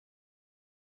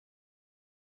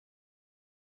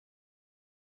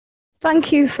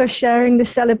Thank you for sharing the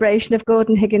celebration of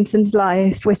Gordon Higginson's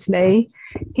life with me.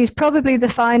 He's probably the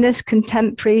finest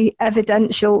contemporary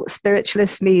evidential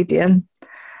spiritualist medium.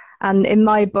 And in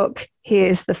my book, he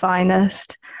is the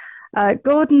finest.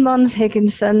 Gordon Mons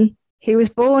Higginson, he was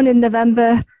born in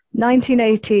November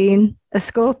 1918, a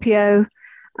Scorpio,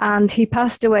 and he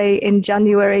passed away in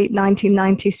January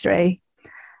 1993.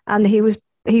 And he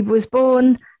was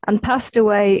born and passed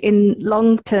away in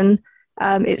Longton.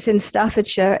 It's in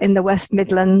Staffordshire in the West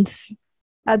Midlands.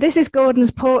 This is Gordon's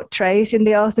portrait in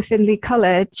the Arthur Findlay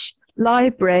College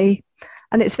library,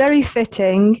 and it's very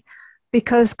fitting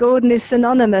because Gordon is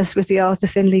synonymous with the Arthur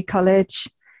Findlay College.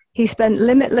 He spent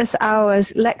limitless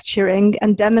hours lecturing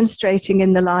and demonstrating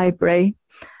in the library,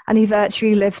 and he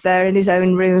virtually lived there in his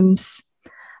own rooms.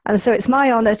 And so it's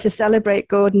my honour to celebrate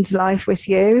Gordon's life with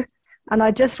you, and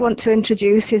I just want to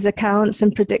introduce his accounts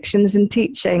and predictions and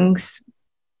teachings.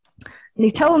 And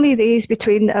he told me these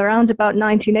between around about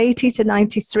 1980 to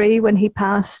 93 when he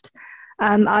passed,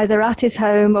 either at his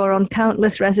home or on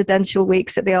countless residential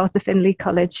weeks at the Arthur Findlay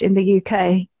College in the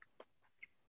UK.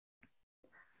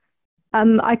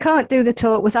 I can't do the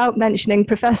talk without mentioning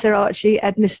Professor Archie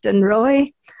Edmiston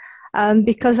Roy,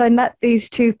 because I met these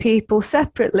two people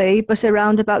separately, but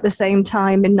around about the same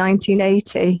time in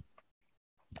 1980.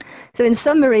 So in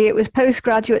summary, it was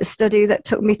postgraduate study that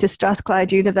took me to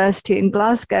Strathclyde University in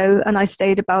Glasgow, and I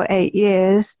stayed about 8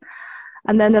 years.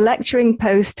 And then a lecturing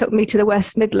post took me to the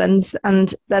West Midlands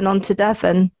and then on to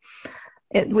Devon,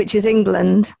 which is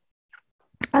England.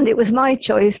 And it was my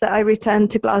choice that I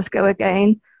returned to Glasgow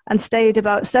again and stayed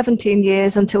about 17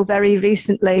 years until very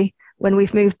recently when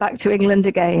we've moved back to England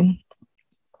again.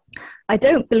 I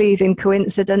don't believe in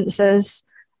coincidences,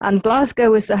 and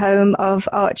Glasgow was the home of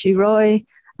Archie Roy,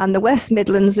 and the West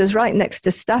Midlands was right next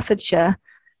to Staffordshire,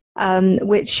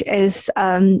 which is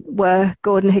where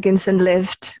Gordon Higginson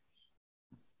lived.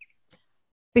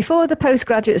 Before the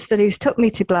postgraduate studies took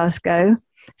me to Glasgow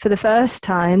for the first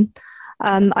time,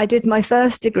 I did my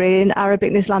first degree in Arabic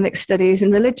and Islamic Studies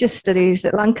and Religious Studies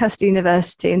at Lancaster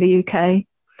University in the UK.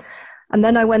 And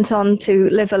then I went on to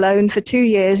live alone for 2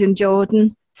 years in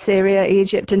Jordan, Syria,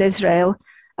 Egypt, and Israel.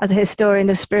 As a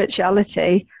historian of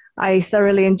spirituality, I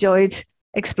thoroughly enjoyed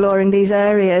exploring these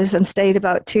areas and stayed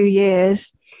about 2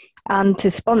 years. And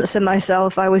to sponsor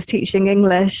myself, I was teaching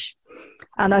English,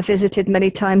 and I visited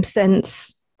many times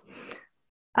since.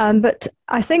 But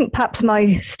I think perhaps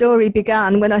my story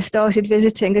began when I started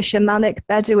visiting a shamanic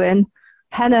Bedouin,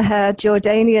 henna-haired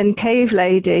Jordanian cave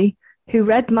lady who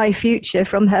read my future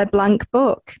from her blank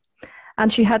book.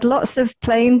 And she had lots of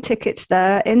plane tickets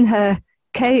there in her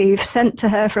cave sent to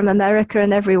her from America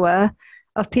and everywhere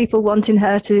of people wanting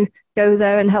her to go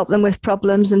there and help them with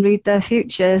problems and read their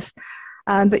futures.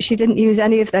 But she didn't use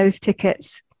any of those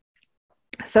tickets.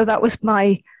 So that was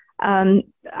my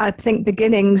I think,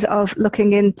 beginnings of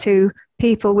looking into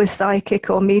people with psychic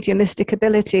or mediumistic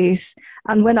abilities.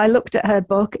 And when I looked at her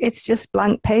book, it's just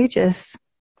blank pages.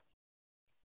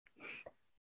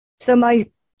 So my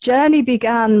journey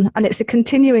began, and it's a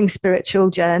continuing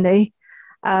spiritual journey,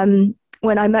 when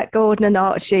I met Gordon and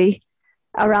Archie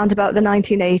around about the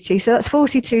 1980s. So that's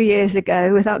 42 years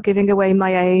ago, without giving away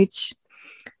my age.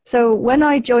 So when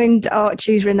I joined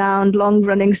Archie's renowned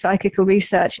long-running psychical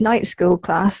research night school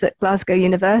class at Glasgow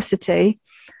University,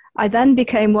 I then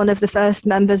became one of the first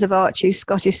members of Archie's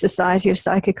Scottish Society of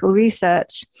Psychical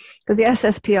Research, because the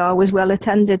SSPR was well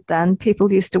attended then.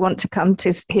 People used to want to come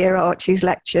to hear Archie's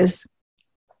lectures.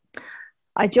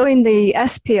 I joined the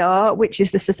SPR, which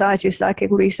is the Society of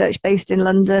Psychical Research based in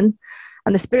London,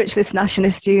 and the Spiritualist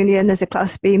Nationalist Union as a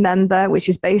Class B member, which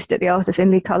is based at the Arthur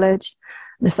Findlay College,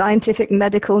 the Scientific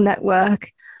Medical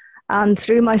Network, and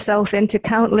threw myself into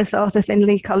countless Arthur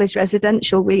Findlay College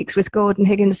residential weeks with Gordon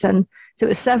Higginson. So it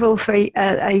was several for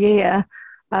a year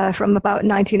from about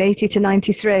 1980 to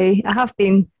 93. I have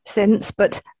been since,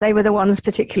 but they were the ones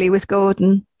particularly with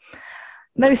Gordon.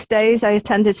 Most days I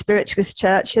attended spiritualist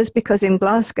churches because in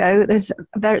Glasgow, there's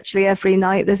virtually every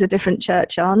night there's a different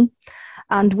church on.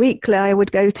 And weekly I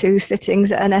would go to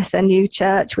sittings at an SNU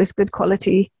church with good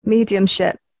quality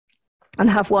mediumship and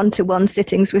have one-to-one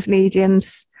sittings with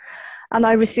mediums. And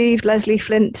I received Leslie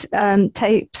Flint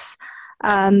tapes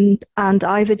and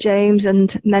Ivor James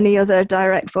and many other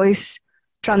direct voice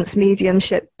trance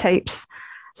mediumship tapes.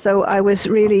 So I was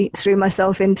really threw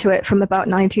myself into it from about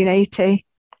 1980.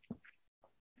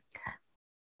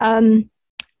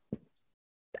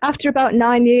 After about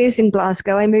 9 years in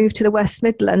Glasgow, I moved to the West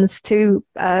Midlands to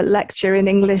lecture in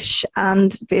English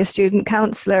and be a student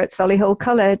counsellor at Solihull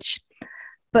College.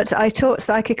 But I taught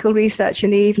psychical research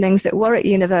in the evenings at Warwick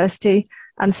University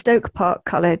and Stoke Park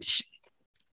College.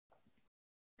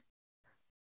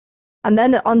 And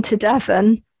then on to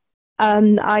Devon.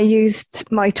 I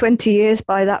used my 20 years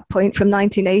by that point, from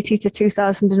 1980 to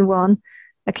 2001,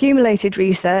 accumulated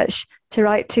research to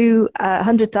write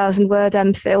 200,000 word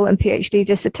MPhil and PhD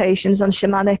dissertations on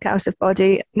shamanic,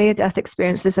 out-of-body, near-death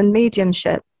experiences and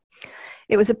mediumship.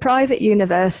 It was a private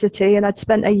university, and I'd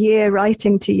spent a year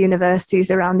writing to universities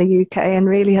around the UK and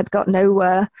really had got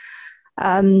nowhere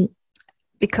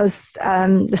because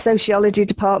the sociology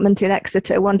department in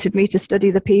Exeter wanted me to study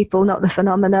the people, not the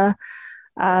phenomena.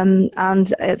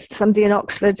 And somebody in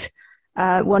Oxford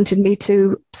wanted me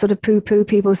to sort of poo-poo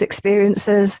people's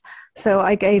experiences. So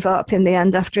I gave up in the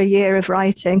end after a year of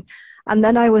writing. And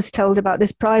then I was told about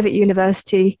this private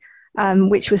university,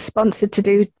 which was sponsored to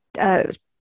do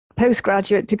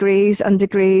postgraduate degrees and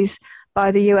degrees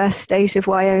by the US state of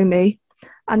Wyoming.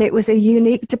 And it was a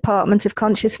unique department of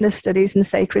consciousness studies and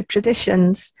sacred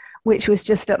traditions, which was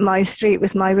just up my street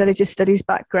with my religious studies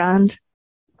background.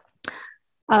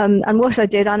 And what I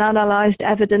did, I analysed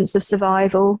evidence of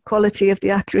survival, quality of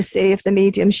the accuracy of the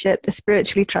mediumship, the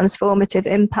spiritually transformative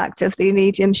impact of the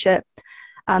mediumship,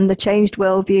 and the changed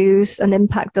worldviews and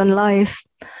impact on life.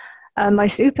 My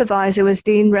supervisor was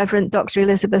Dean Reverend Dr.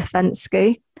 Elizabeth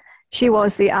Fensky. She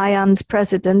was the IAND's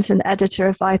president and editor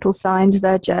of Vital Signs,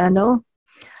 their journal.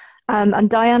 And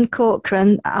Diane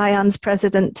Corcoran, IAND's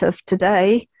president of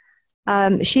today,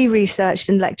 she researched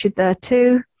and lectured there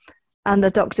too. And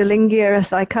the Dr. Lingier, a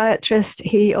psychiatrist,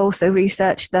 he also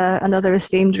researched there, and other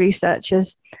esteemed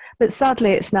researchers. But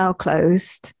sadly, it's now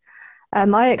closed.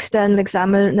 My external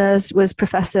examiners was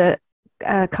Professor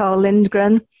Carl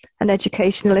Lindgren, an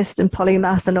educationalist and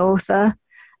polymath and author,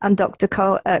 and Dr.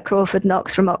 Crawford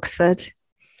Knox from Oxford.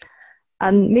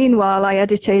 And meanwhile, I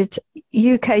edited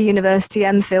UK university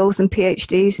MPhils and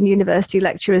PhDs and university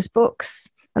lecturers' books,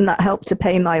 and that helped to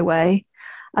pay my way.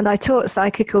 And I taught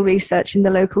psychical research in the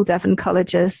local Devon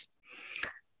colleges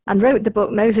and wrote the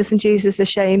book Moses and Jesus the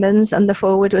Shamans, and the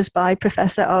foreword was by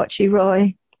Professor Archie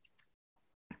Roy.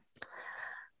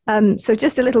 So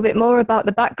just a little bit more about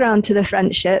the background to the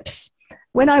friendships.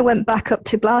 When I went back up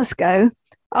to Glasgow,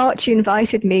 Archie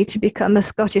invited me to become a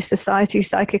Scottish Society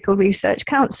Psychical Research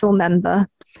Council member,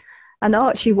 and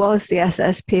Archie was the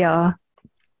SSPR.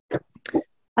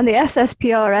 And the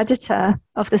SSPR editor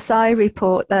of the Psi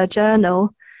Report, their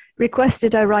journal,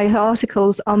 requested I write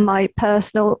articles on my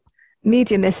personal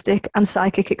mediumistic and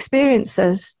psychic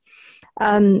experiences.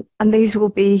 And these will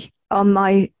be on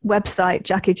my website,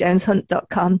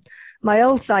 JackieJonesHunt.com. My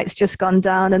old site's just gone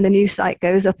down and the new site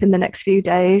goes up in the next few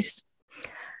days.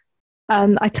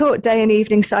 I taught day and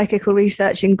evening psychical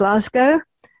research in Glasgow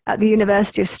at the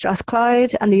University of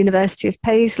Strathclyde and the University of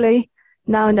Paisley,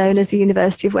 now known as the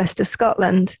University of West of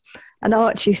Scotland. And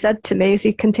Archie said to me, as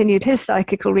he continued his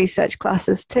psychical research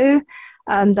classes too,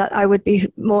 that I would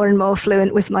be more and more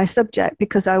fluent with my subject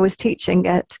because I was teaching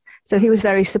it. So he was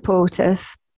very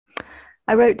supportive.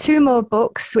 I wrote 2 more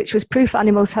books, which was Proof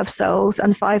Animals Have Souls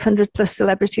and 500 Plus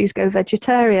Celebrities Go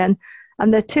Vegetarian.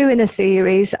 And they're 2 in a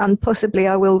series, and possibly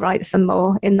I will write some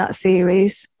more in that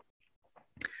series.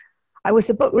 I was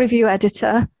the book review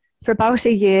editor for about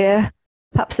a year,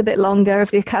 perhaps a bit longer, of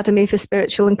the Academy for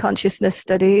Spiritual and Consciousness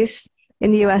Studies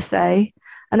in the USA.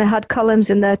 And I had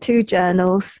columns in their 2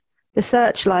 journals, the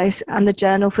Searchlight and the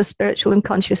Journal for Spiritual and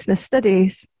Consciousness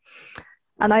Studies.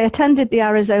 And I attended the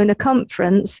Arizona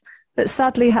conference, but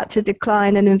sadly had to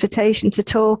decline an invitation to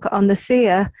talk on the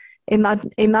seer,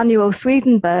 Emanuel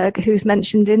Swedenborg, who's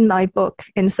mentioned in my book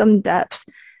in some depth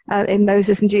in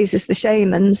Moses and Jesus the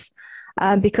Shamans,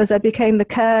 because I became a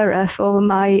carer for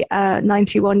my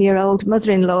 91-year-old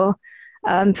mother-in-law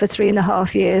for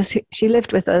 3.5 years. She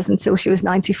lived with us until she was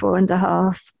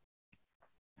 94.5.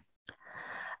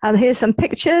 Here's some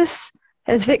pictures.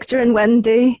 Here's Victor and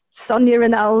Wendy, Sonia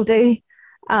and Aldi,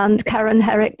 and Karen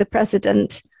Herrick, the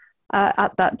president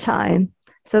at that time.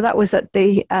 So that was at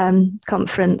the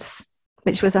conference,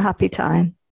 which was a happy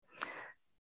time.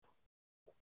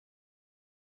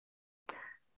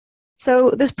 So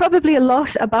there's probably a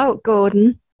lot about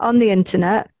Gordon on the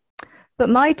internet, but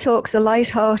my talk's a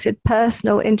light-hearted,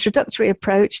 personal, introductory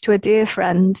approach to a dear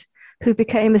friend who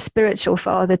became a spiritual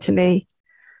father to me.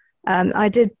 I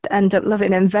did end up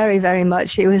loving him very, very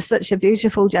much. He was such a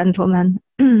beautiful gentleman.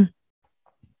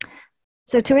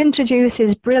 So to introduce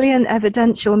his brilliant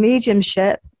evidential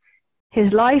mediumship,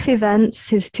 his life events,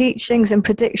 his teachings and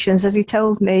predictions, as he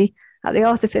told me at the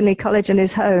Arthur Findlay College in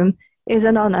his home, is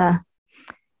an honor.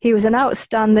 He was an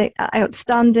outstanding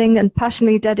and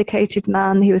passionately dedicated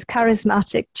man. He was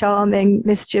charismatic, charming,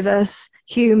 mischievous,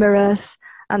 humorous,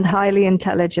 and highly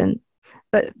intelligent,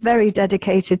 but very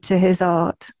dedicated to his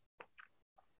art.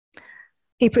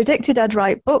 He predicted I'd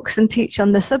write books and teach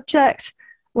on the subject.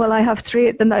 Well, I have 3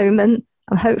 at the moment,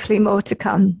 and hopefully more to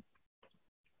come.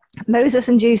 Moses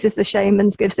and Jesus the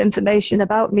Shamans gives information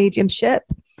about mediumship,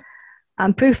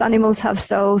 and Proof Animals Have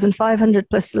Souls and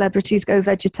 500 plus celebrities go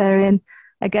vegetarian,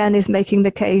 again, is making the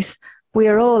case we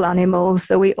are all animals,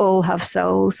 so we all have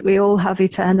souls, we all have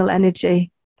eternal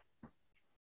energy.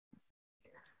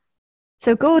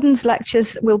 So Gordon's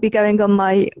lectures will be going on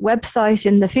my website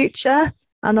in the future,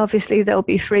 and obviously they'll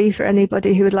be free for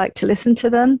anybody who would like to listen to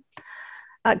them.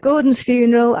 At Gordon's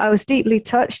funeral, I was deeply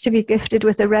touched to be gifted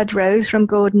with a red rose from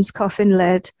Gordon's coffin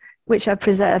lid, which I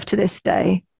preserve to this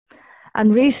day.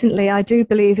 And recently, I do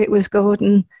believe it was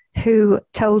Gordon who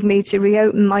told me to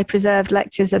reopen my preserved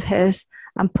lectures of his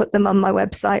and put them on my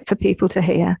website for people to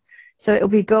hear. So it'll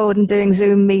be Gordon doing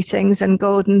Zoom meetings and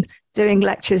Gordon doing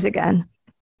lectures again.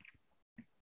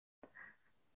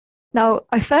 Now,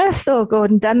 I first saw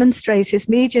Gordon demonstrate his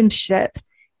mediumship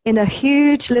in a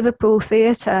huge Liverpool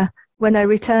theatre when I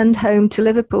returned home to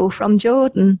Liverpool from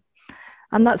Jordan,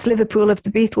 and that's Liverpool of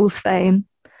the Beatles fame.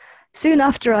 Soon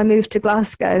after, I moved to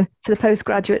Glasgow for the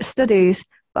postgraduate studies,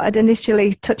 but I'd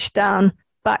initially touched down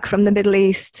back from the Middle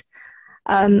East,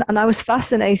 and I was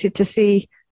fascinated to see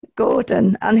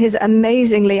Gordon and his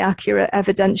amazingly accurate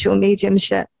evidential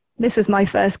mediumship. This was my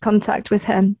first contact with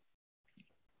him.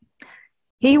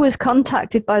 He was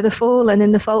contacted by the fallen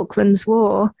in the Falklands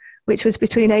War, which was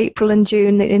between April and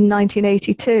June in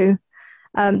 1982.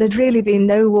 There'd really been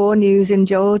no war news in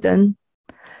Jordan.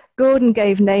 Gordon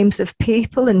gave names of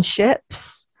people and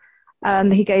ships.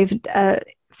 He gave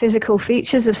physical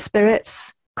features of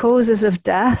spirits, causes of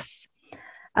death.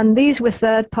 And these were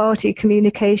third-party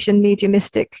communication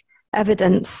mediumistic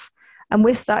evidence. And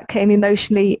with that came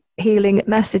emotionally healing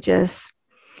messages.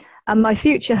 And my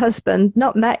future husband,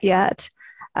 not met yet,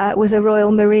 was a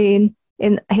Royal Marine.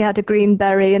 He had a green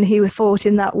beret and he fought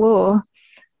in that war.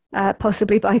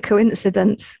 Possibly by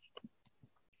coincidence.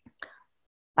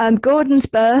 Gordon's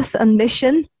birth and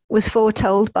mission was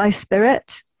foretold by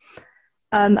spirit.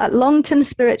 At Longton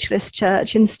Spiritualist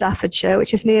Church in Staffordshire,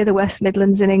 which is near the West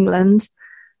Midlands in England,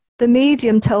 the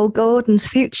medium told Gordon's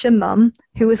future mum,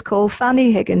 who was called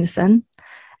Fanny Higginson,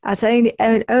 at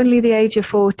only the age of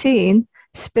 14,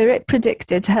 spirit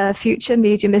predicted her future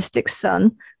mediumistic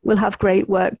son will have great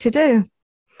work to do.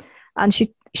 And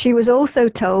she was also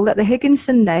told that the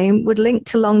Higginson name would link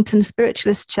to Longton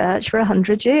Spiritualist Church for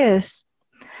 100 years.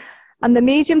 And the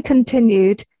medium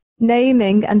continued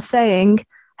naming and saying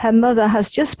her mother has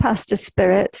just passed a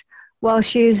spirit while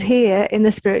she is here in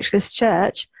the Spiritualist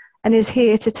Church and is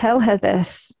here to tell her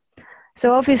this.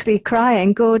 So obviously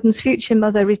crying, Gordon's future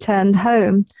mother returned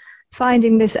home,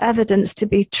 finding this evidence to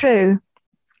be true.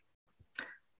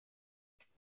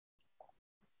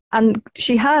 And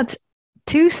she had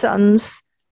 2 sons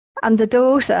and a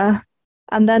daughter,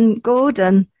 and then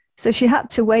Gordon. So she had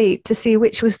to wait to see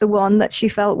which was the one that she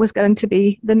felt was going to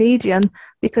be the medium,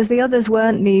 because the others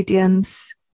weren't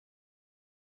mediums.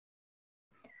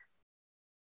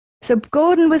 So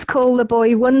Gordon was called the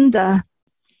boy wonder.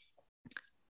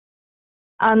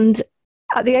 And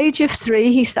at the age of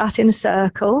 3, he sat in a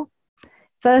circle,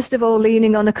 first of all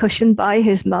leaning on a cushion by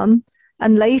his mum,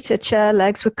 and later chair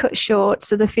legs were cut short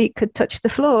so the feet could touch the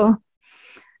floor.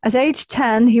 At age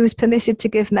 10, he was permitted to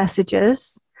give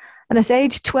messages, and at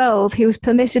age 12, he was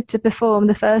permitted to perform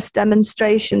the first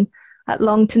demonstration at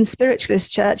Longton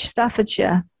Spiritualist Church,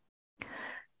 Staffordshire.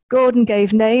 Gordon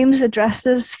gave names,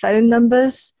 addresses, phone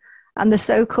numbers, and the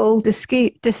so-called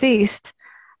deceased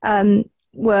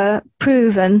were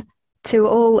proven to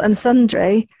all and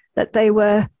sundry that they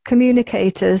were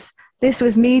communicators. This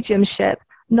was mediumship,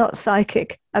 not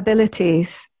psychic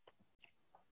abilities.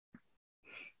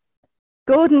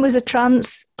 Gordon was a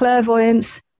trance,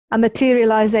 clairvoyance, and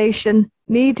materialization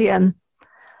medium.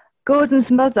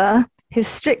 Gordon's mother, his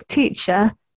strict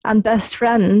teacher and best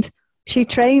friend, she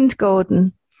trained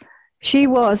Gordon. She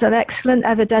was an excellent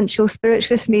evidential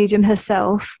spiritualist medium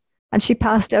herself, and she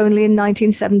passed only in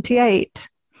 1978.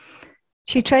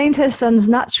 She trained her son's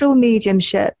natural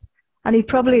mediumship, and he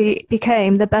probably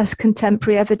became the best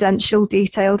contemporary evidential,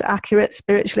 detailed, accurate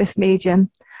spiritualist medium.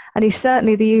 And he's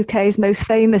certainly the UK's most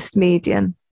famous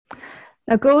medium.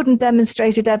 Now, Gordon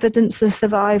demonstrated evidence of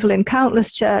survival in countless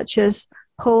churches,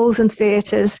 halls and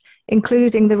theatres,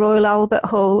 including the Royal Albert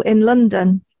Hall in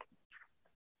London.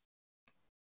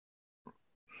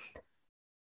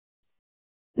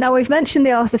 Now, we've mentioned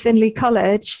the Arthur Findlay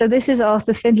College, so this is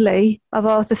Arthur Findlay of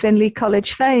Arthur Findlay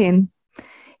College fame.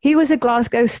 He was a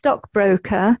Glasgow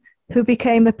stockbroker who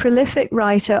became a prolific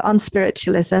writer on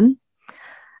spiritualism,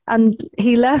 and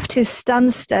he left his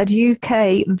Stansted,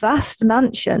 UK vast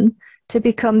mansion to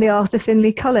become the Arthur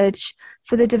Findlay College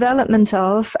for the development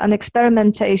of and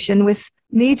experimentation with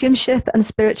mediumship and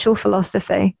spiritual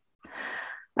philosophy.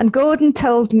 And Gordon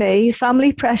told me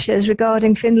family pressures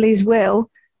regarding Findlay's will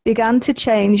began to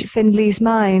change Findlay's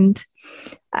mind,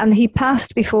 and he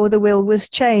passed before the will was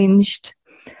changed.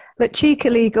 But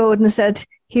cheekily, Gordon said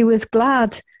he was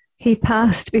glad he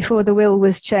passed before the will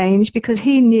was changed because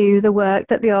he knew the work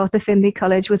that the Arthur Findlay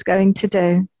College was going to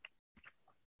do.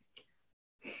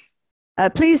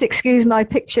 Please excuse my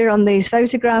picture on these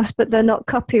photographs, but they're not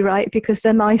copyright because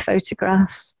they're my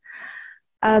photographs.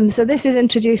 So this is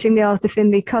introducing the Arthur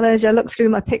Findlay College. I looked through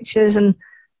my pictures, and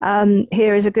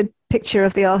here is a good picture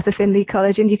of the Arthur Findlay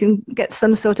College, and you can get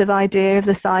some sort of idea of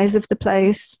the size of the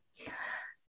place.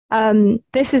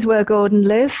 This is where Gordon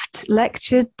lived,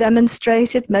 lectured,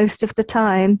 demonstrated most of the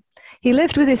time. He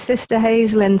lived with his sister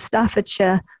Hazel in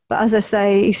Staffordshire, but as I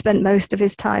say, he spent most of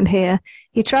his time here.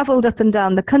 He travelled up and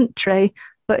down the country,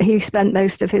 but he spent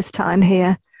most of his time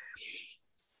here.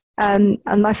 And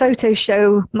my photos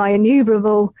show my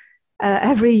innumerable,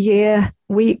 every year,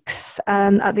 weeks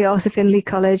at the Arthur Findlay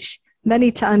College,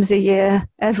 many times a year,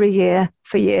 every year,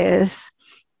 for years.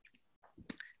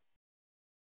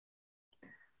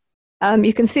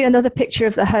 You can see another picture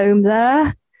of the home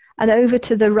there. And over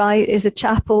to the right is a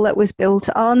chapel that was built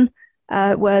on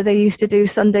where they used to do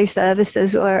Sunday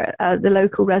services, where the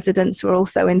local residents were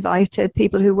also invited,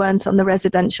 people who weren't on the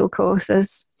residential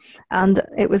courses. And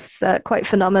it was quite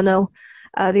phenomenal,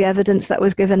 the evidence that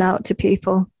was given out to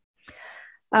people.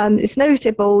 It's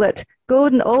notable that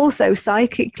Gordon also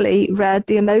psychically read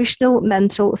the emotional,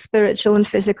 mental, spiritual, and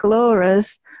physical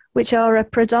auras, which are a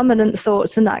predominant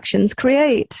thoughts and actions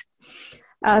create.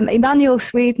 Emanuel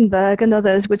Swedenborg and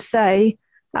others would say,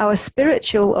 our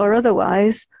spiritual or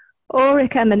otherwise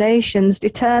auric emanations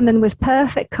determine with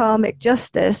perfect karmic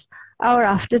justice our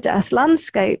after-death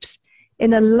landscapes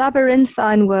in a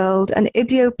labyrinthine world, an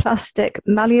idioplastic,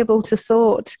 malleable to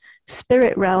thought,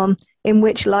 spirit realm in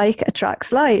which like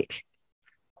attracts like.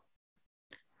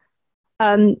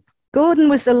 Gordon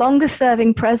was the longest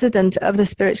serving president of the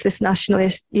Spiritualist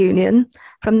Nationalist Union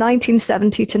from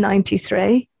 1970 to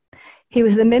 93. He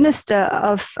was the minister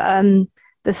of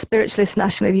the Spiritualist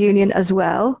National Union as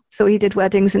well, so he did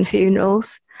weddings and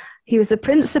funerals. He was the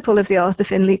principal of the Arthur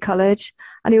Findlay College,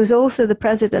 and he was also the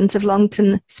president of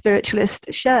Longton Spiritualist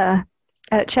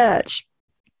Church.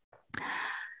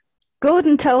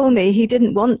 Gordon told me he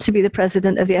didn't want to be the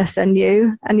president of the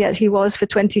SNU, and yet he was for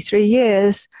 23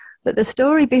 years. But the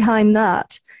story behind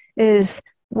that is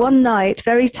one night,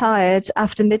 very tired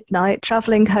after midnight,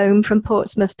 traveling home from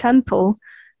Portsmouth Temple,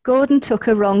 Gordon took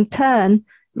a wrong turn,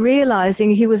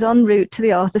 realizing he was en route to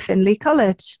the Arthur Findlay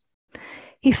College.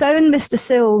 He phoned Mr.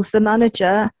 Sills, the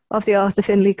manager of the Arthur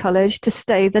Findlay College, to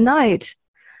stay the night.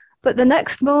 But the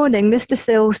next morning, Mr.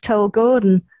 Sills told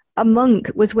Gordon a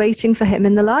monk was waiting for him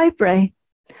in the library.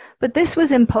 But this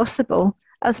was impossible,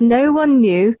 as no one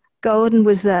knew Gordon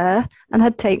was there and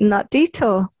had taken that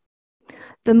detour.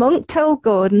 The monk told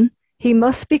Gordon he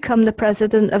must become the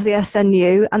president of the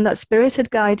SNU, and that spirit had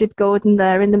guided Gordon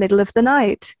there in the middle of the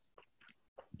night.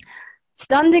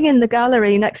 Standing in the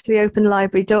gallery next to the open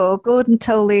library door, Gordon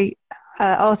told the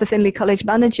Arthur Findlay College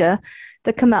manager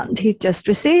the command he'd just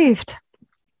received.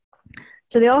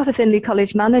 So the Arthur Findlay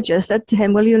College manager said to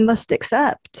him, well, you must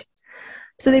accept.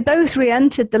 So they both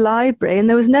re-entered the library, and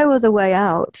there was no other way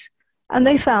out, and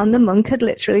they found the monk had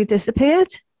literally disappeared.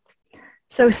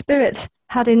 So Spirit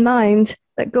had in mind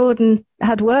that Gordon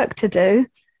had work to do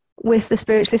with the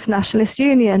Spiritualist Nationalist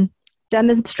Union,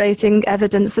 demonstrating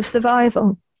evidence of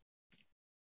survival.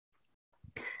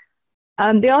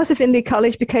 The Arthur Findlay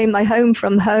College became my home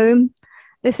from home.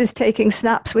 This is taking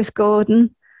snaps with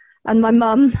Gordon and my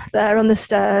mum there on the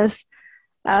stairs.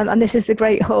 And this is the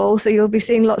Great Hall, so you'll be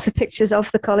seeing lots of pictures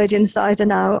of the college inside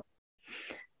and out.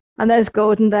 And there's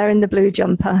Gordon there in the blue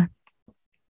jumper.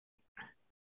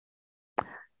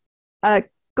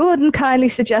 Gordon kindly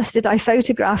suggested I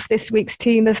photograph this week's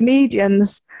team of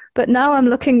mediums, but now I'm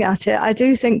looking at it, I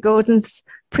do think Gordon's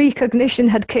precognition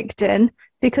had kicked in,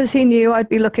 because he knew I'd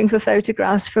be looking for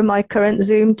photographs for my current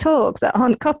Zoom talk that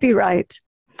aren't copyright.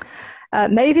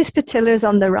 Mavis Patilla is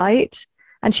on the right,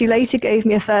 and she later gave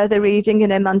me a further reading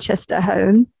in her Manchester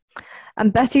home.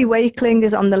 And Betty Wakeling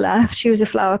is on the left. She was a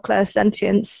flower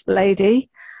clairsentience lady.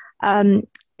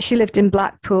 She lived in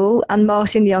Blackpool, and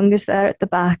Martin Young is there at the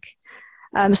back.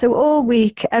 So all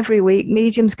week, every week,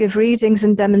 mediums give readings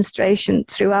and demonstrations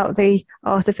throughout the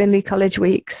Arthur Findlay College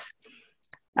weeks.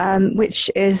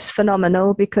 Which is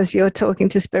phenomenal because you're talking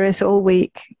to spirit all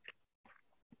week.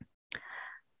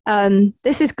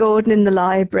 This is Gordon in the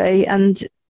library, and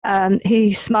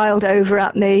he smiled over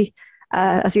at me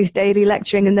as he's daily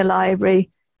lecturing in the library,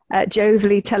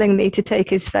 jovially telling me to take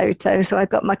his photo. So I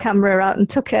got my camera out and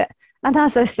took it. And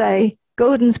as I say,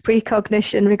 Gordon's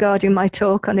precognition regarding my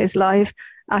talk on his life,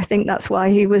 I think that's why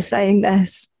he was saying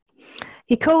this.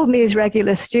 He called me his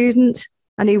regular student,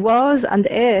 and he was and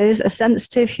is a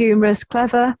sensitive, humorous,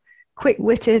 clever,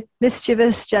 quick-witted,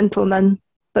 mischievous gentleman,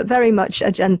 but very much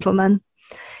a gentleman.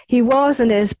 He was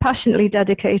and is passionately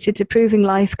dedicated to proving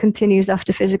life continues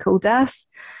after physical death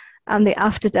and the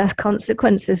after-death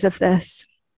consequences of this.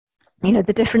 You know,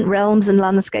 the different realms and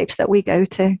landscapes that we go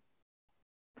to.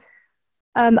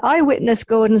 I witnessed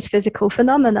Gordon's physical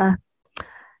phenomena.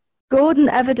 Gordon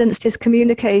evidenced his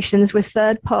communications with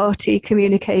third-party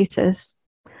communicators,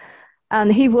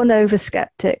 and he won over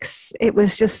skeptics. It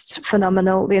was just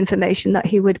phenomenal, the information that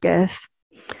he would give.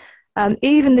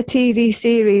 Even the TV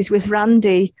series with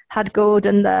Randy had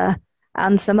Gordon there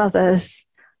and some others,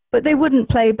 but they wouldn't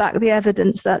play back the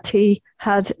evidence that he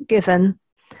had given.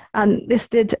 And this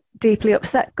did deeply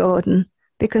upset Gordon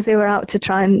because they were out to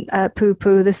try and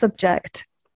poo-poo the subject.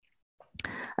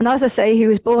 And as I say, he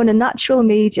was born a natural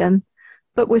medium,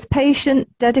 but with patient,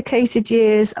 dedicated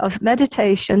years of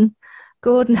meditation,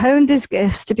 Gordon honed his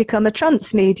gifts to become a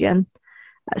trance medium,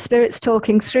 spirits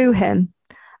talking through him.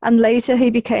 And later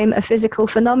he became a physical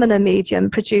phenomena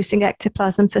medium, producing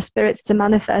ectoplasm for spirits to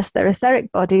manifest their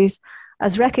etheric bodies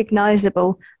as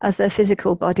recognizable as their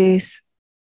physical bodies.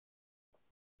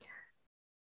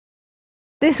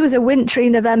 This was a wintry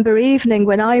November evening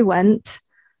when I went,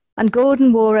 and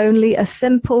Gordon wore only a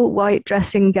simple white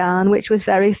dressing gown, which was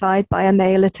verified by a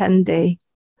male attendee.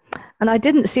 And I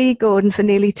didn't see Gordon for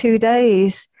nearly 2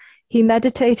 days. He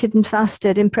meditated and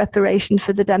fasted in preparation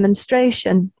for the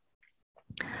demonstration.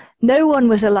 No one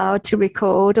was allowed to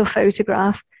record or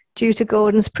photograph due to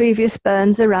Gordon's previous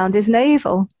burns around his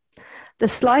navel. The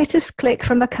slightest click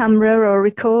from a camera or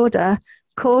recorder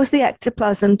caused the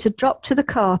ectoplasm to drop to the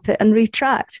carpet and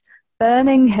retract,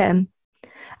 burning him.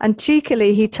 And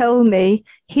cheekily, he told me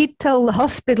he'd told the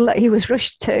hospital that he was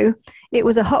rushed to it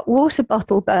was a hot water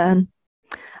bottle burn.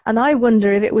 And I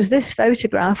wonder if it was this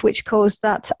photograph which caused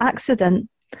that accident,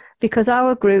 because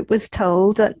our group was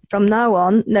told that from now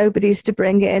on, nobody's to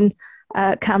bring in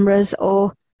cameras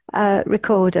or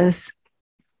recorders.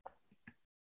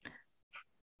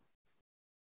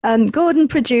 Gordon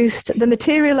produced the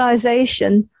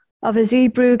materialization of a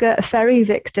Zeebrugge ferry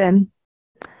victim.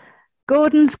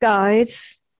 Gordon's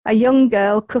guides, a young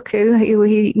girl, Cuckoo, who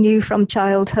he knew from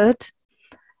childhood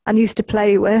and used to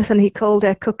play with, and he called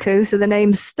her Cuckoo, so the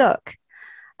name stuck.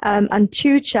 And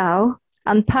Chu Chow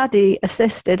and Paddy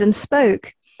assisted and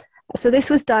spoke. So this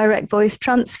was direct voice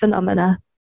trance phenomena.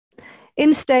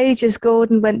 In stages,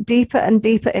 Gordon went deeper and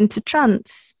deeper into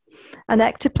trance, and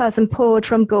ectoplasm poured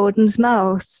from Gordon's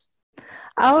mouth.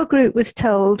 Our group was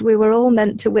told we were all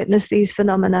meant to witness these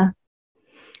phenomena.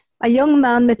 A young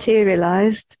man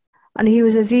materialized, and he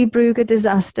was a Zeebrugge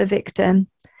disaster victim.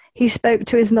 He spoke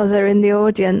to his mother in the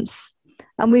audience,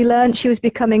 and we learned she was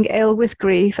becoming ill with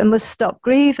grief and must stop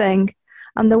grieving.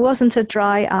 And there wasn't a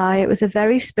dry eye. It was a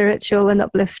very spiritual and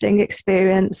uplifting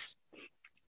experience.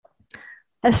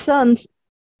 Her son,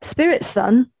 spirit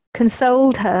son,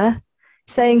 consoled her,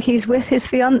 saying he's with his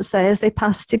fiancée as they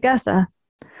passed together.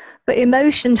 But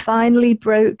emotion finally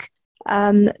broke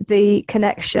the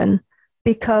connection,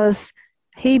 because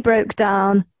he broke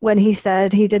down when he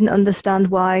said he didn't understand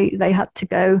why they had to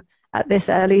go at this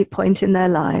early point in their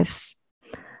lives.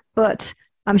 But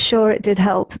I'm sure it did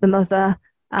help the mother,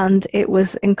 and it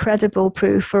was incredible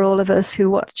proof for all of us who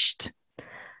watched.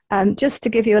 Just to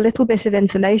give you a little bit of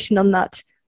information on that,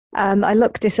 I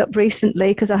looked it up recently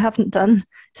because I haven't done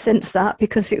since that,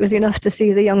 because it was enough to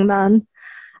see the young man.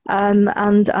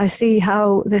 And I see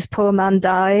how this poor man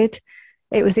died.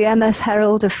 It was the MS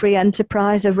Herald of Free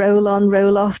Enterprise, a roll-on,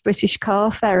 roll-off British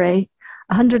car ferry.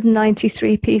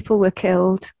 193 people were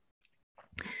killed.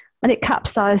 And it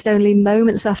capsized only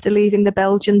moments after leaving the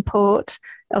Belgian port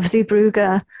of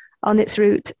Zeebrugge on its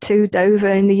route to Dover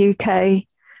in the UK.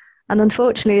 And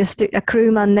unfortunately, a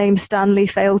crewman named Stanley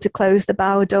failed to close the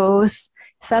bow doors,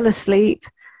 fell asleep,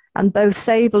 and both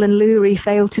Sable and Lurie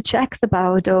failed to check the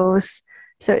bow doors.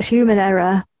 So it's human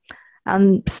error.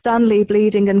 And Stanley,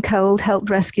 bleeding and cold,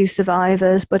 helped rescue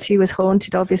survivors, but he was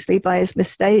haunted, obviously, by his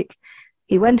mistake.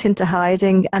 He went into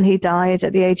hiding and he died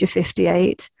at the age of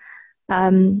 58.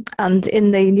 And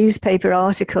in the newspaper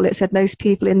article, it said most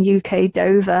people in UK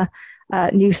Dover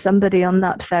knew somebody on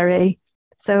that ferry.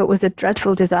 So it was a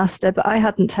dreadful disaster, but I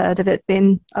hadn't heard of it,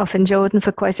 been off in Jordan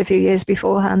for quite a few years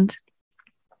beforehand.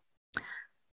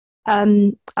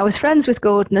 I was friends with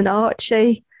Gordon and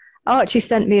Archie, Archie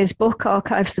sent me his book,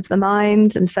 Archives of the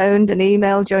Mind, and phoned and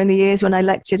emailed during the years when I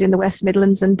lectured in the West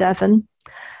Midlands and Devon.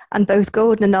 And both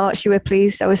Gordon and Archie were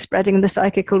pleased I was spreading the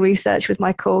psychical research with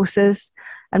my courses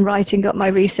and writing up my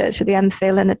research for the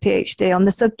MPhil and a PhD on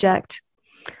the subject.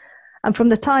 And from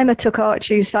the time I took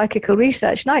Archie's psychical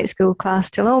research night school class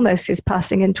till almost his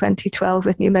passing in 2012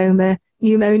 with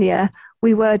pneumonia,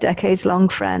 we were decades-long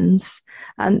friends.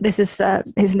 And this is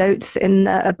his notes in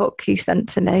a book he sent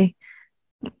to me.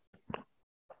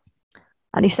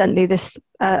 And he sent me this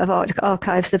of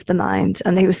Archives of the Mind,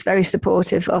 and he was very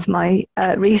supportive of my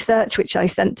research, which I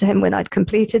sent to him when I'd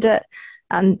completed it,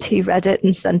 and he read it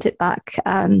and sent it back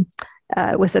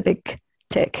with a big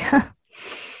tick.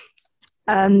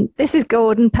 This is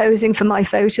Gordon posing for my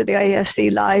photo at the AFC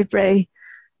library.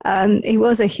 He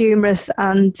was a humorous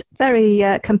and very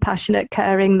compassionate,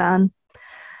 caring man.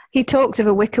 He talked of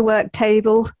a wickerwork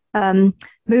table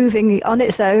moving on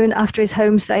its own after his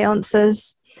home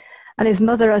seances. And his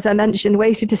mother, as I mentioned,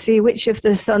 waited to see which of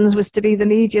the sons was to be the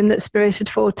medium that Spirit had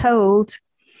foretold.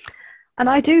 And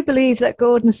I do believe that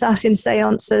Gordon sat in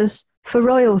seances for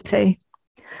royalty.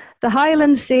 The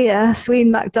Highland seer,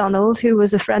 Sween MacDonald, who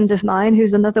was a friend of mine,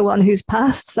 who's another one who's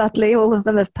passed, sadly, all of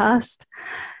them have passed.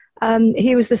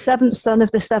 He was the seventh son of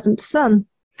the seventh son.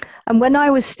 And when I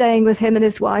was staying with him and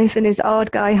his wife in his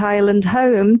Ardguy Highland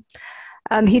home,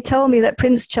 he told me that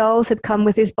Prince Charles had come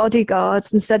with his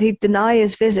bodyguards and said he'd deny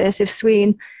his visit if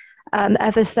Sween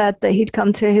ever said that he'd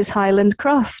come to his Highland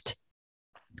croft.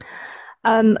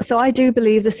 So I do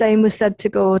believe the same was said to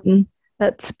Gordon,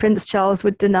 that Prince Charles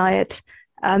would deny it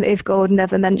if Gordon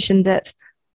ever mentioned it.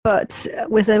 But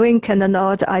with a wink and a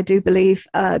nod, I do believe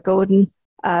Gordon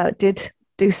did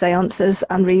do seances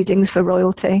and readings for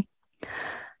royalty.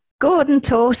 Gordon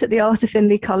taught at the Arthur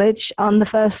Findlay College on the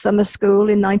first summer school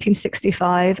in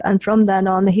 1965, and from then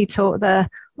on he taught there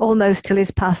almost till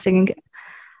his passing.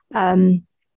 And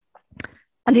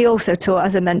he also taught,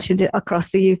 as I mentioned, across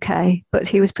the UK, but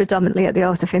he was predominantly at the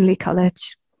Arthur Findlay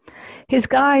College. His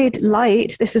guide,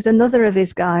 Light, this is another of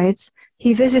his guides,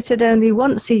 he visited only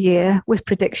once a year with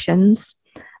predictions,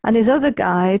 and his other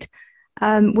guide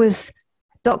was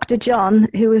Dr. John,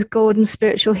 who was Gordon's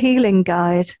spiritual healing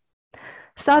guide.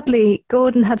 Sadly,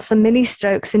 Gordon had some mini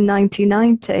strokes in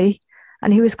 1990,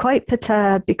 and he was quite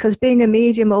perturbed because being a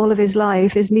medium all of his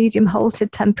life, his medium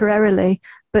halted temporarily,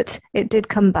 but it did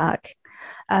come back.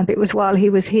 It was while he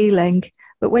was healing.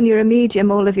 But when you're a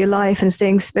medium all of your life and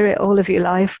seeing spirit all of your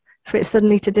life, for it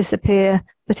suddenly to disappear,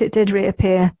 but it did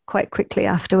reappear quite quickly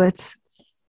afterwards.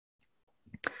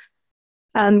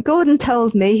 Gordon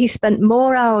told me he spent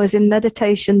more hours in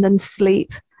meditation than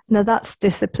sleep. Now that's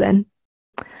discipline.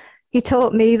 He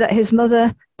taught me that his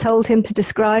mother told him to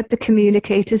describe the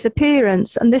communicator's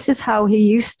appearance, and this is how he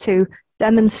used to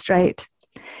demonstrate.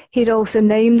 He'd also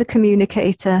name the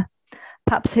communicator,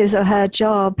 perhaps his or her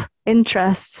job,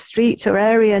 interests, street or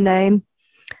area name.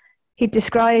 He'd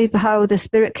describe how the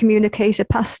spirit communicator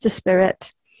passed to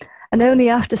spirit, and only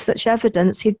after such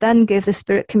evidence he'd then give the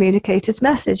spirit communicator's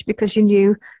message, because you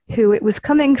knew who it was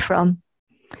coming from.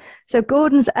 So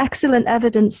Gordon's excellent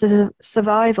evidence of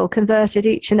survival converted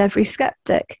each and every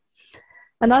skeptic.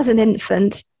 And as an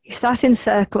infant, he sat in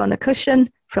circle on a cushion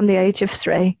from the age of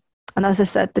 3. And as I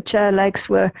said, the chair legs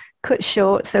were cut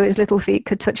short so his little feet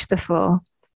could touch the floor.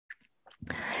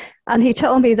 And he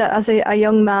told me that as a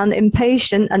young man,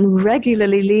 impatient and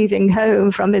regularly leaving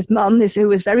home from his mum, who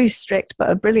was very strict but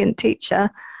a brilliant teacher,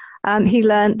 he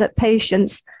learned that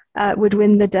patience would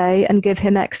win the day and give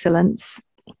him excellence.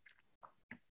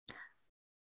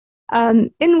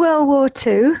 In World War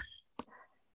II,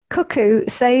 Cuckoo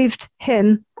saved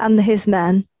him and his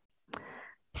men.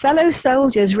 Fellow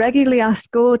soldiers regularly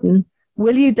asked Gordon,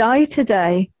 "Will you die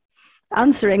today?"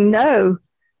 Answering no,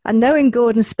 and knowing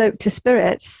Gordon spoke to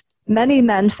spirits, many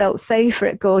men felt safer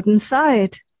at Gordon's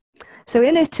side. So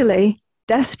in Italy,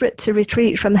 desperate to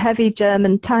retreat from heavy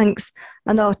German tanks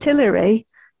and artillery,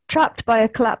 trapped by a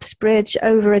collapsed bridge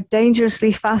over a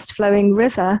dangerously fast-flowing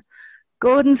river,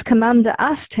 Gordon's commander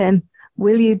asked him,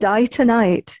 "Will you die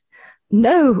tonight?"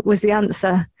 No, was the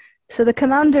answer. So the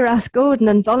commander asked Gordon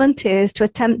and volunteers to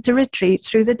attempt to retreat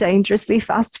through the dangerously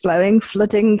fast-flowing,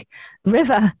 flooding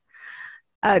river.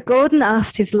 Gordon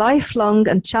asked his lifelong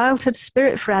and childhood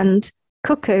spirit friend,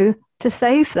 Cuckoo, to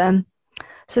save them.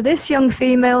 So this young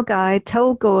female guide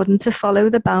told Gordon to follow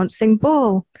the bouncing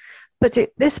ball. But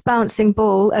this bouncing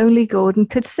ball only Gordon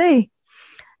could see.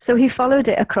 So he followed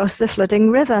it across the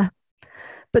flooding river.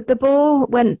 But the ball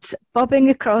went bobbing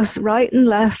across right and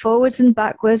left, forwards and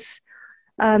backwards.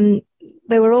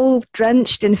 They were all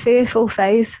drenched in fearful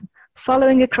faith,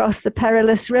 following across the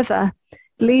perilous river.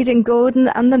 leading Gordon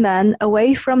and the men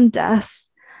away from death.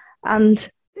 And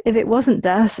if it wasn't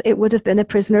death, it would have been a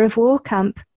prisoner of war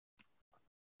camp.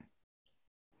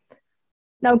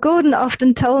 Now, Gordon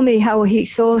often told me how he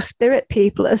saw spirit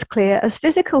people as clear as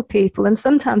physical people, and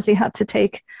sometimes he had to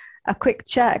take a quick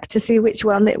check to see which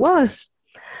one it was.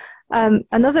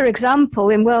 Another example,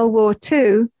 in World War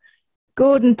II,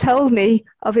 Gordon told me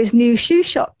of his new shoe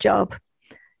shop job.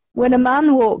 When a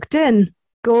man walked in,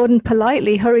 Gordon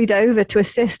politely hurried over to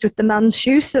assist with the man's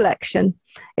shoe selection.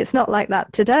 It's not like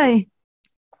that today.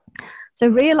 So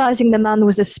realizing the man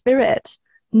was a spirit,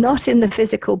 not in the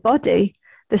physical body,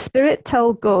 the spirit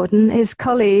told Gordon his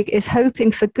colleague is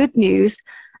hoping for good news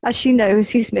as she knows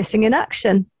he's missing in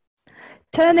action.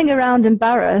 Turning around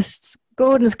embarrassed,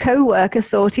 Gordon's co-worker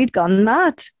thought he'd gone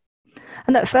mad.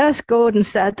 And at first Gordon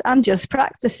said, "I'm just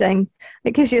practicing."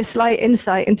 It gives you a slight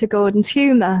insight into Gordon's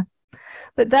humor.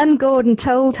 But then Gordon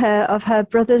told her of her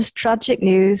brother's tragic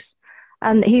news,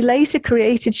 and he later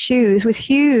created shoes with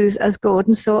hues as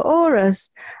Gordon saw auras.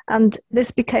 And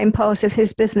this became part of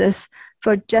his business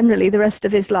for generally the rest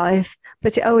of his life,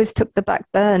 but it always took the back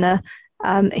burner.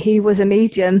 He was a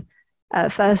medium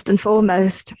first and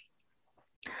foremost.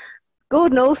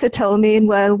 Gordon also told me in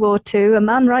World War II, a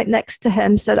man right next to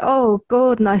him said, "Oh,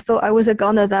 Gordon, I thought I was a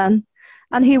goner then."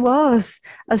 And he was,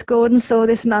 as Gordon saw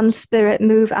this man's spirit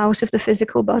move out of the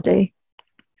physical body.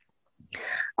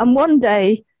 And one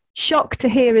day, shocked to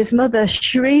hear his mother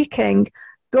shrieking,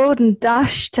 Gordon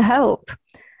dashed to help.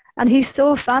 And he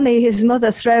saw Fanny, his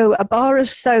mother, throw a bar of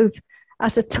soap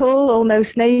at a tall,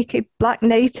 almost naked black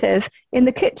native in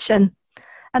the kitchen.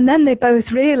 And then they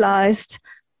both realized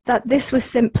that this was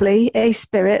simply a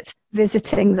spirit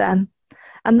visiting them.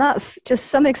 And that's just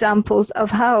some examples of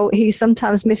how he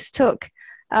sometimes mistook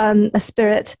a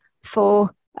spirit for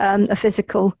a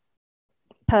physical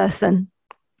person.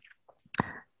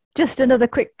 Just another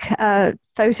quick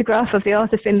photograph of the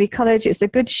Arthur Findlay College. It's a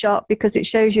good shot because it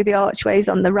shows you the archways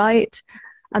on the right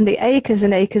and the acres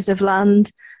and acres of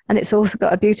land. And it's also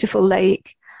got a beautiful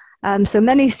lake. So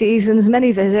many seasons,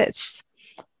 many visits.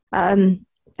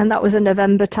 And that was a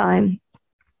November time.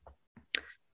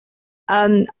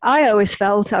 I always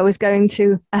felt I was going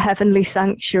to a heavenly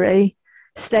sanctuary,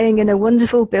 staying in a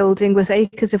wonderful building with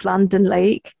acres of land and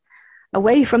lake,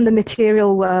 away from the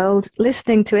material world,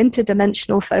 listening to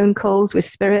interdimensional phone calls with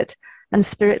spirit and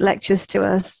spirit lectures to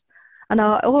us. And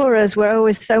our auras were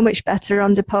always so much better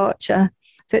on departure.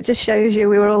 So it just shows you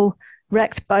we were all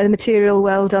wrecked by the material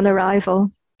world on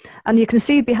arrival. And you can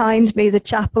see behind me the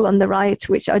chapel on the right,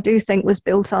 which I do think was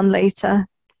built on later.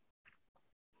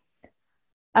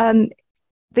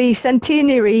 The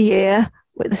centenary year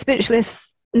with the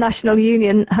Spiritualist National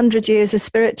Union, 100 Years of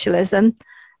Spiritualism,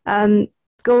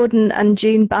 Gordon and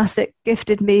Jean Bassett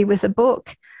gifted me with a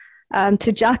book.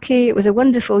 To Jackie, it was a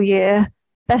wonderful year.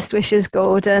 Best wishes,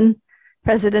 Gordon,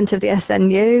 President of the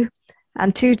SNU.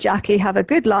 And to Jackie, have a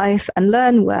good life and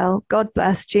learn well. God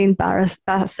bless Jean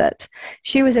Bassett.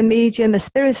 She was a medium, a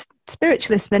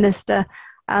spiritualist minister,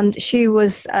 and she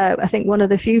was, I think, one of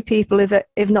the few people,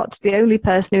 if not the only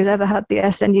person who's ever had the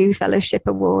SNU Fellowship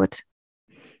Award.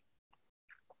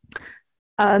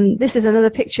 This is another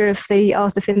picture of the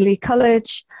Arthur Findlay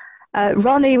College.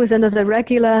 Ronnie was another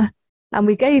regular, and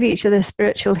we gave each other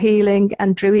spiritual healing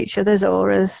and drew each other's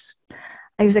auras.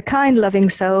 He was a kind, loving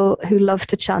soul who loved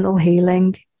to channel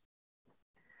healing.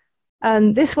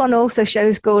 This one also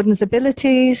shows Gordon's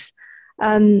abilities.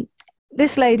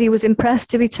 This lady was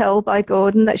impressed to be told by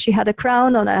Gordon that she had a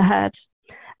crown on her head.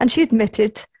 And she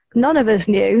admitted none of us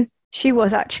knew she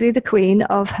was actually the queen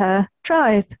of her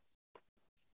tribe.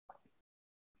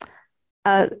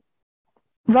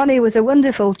 Ronnie was a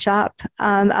wonderful chap,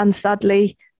 and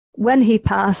sadly, when he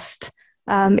passed,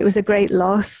 it was a great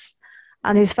loss.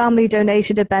 And his family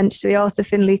donated a bench to the Arthur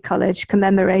Findlay College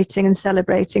commemorating and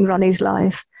celebrating Ronnie's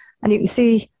life. And you can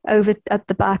see over at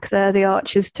the back there, the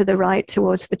arches to the right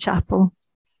towards the chapel.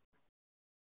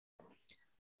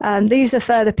 These are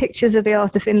further pictures of the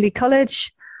Arthur Findlay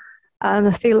College. I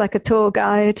feel like a tour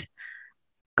guide.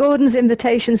 Gordon's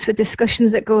invitations for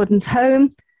discussions at Gordon's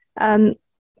home.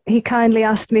 He kindly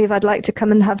asked me if I'd like to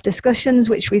come and have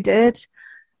discussions, which we did.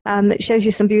 It shows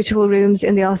you some beautiful rooms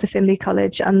in the Arthur Findlay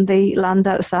College and the land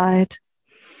outside.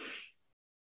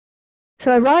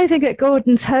 So arriving at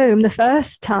Gordon's home the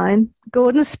first time,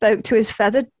 Gordon spoke to his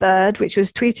feathered bird, which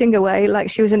was tweeting away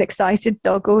like she was an excited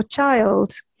dog or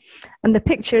child. And the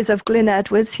pictures of Glyn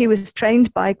Edwards, he was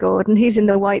trained by Gordon. He's in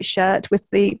the white shirt with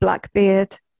the black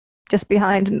beard, just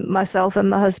behind myself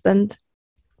and my husband.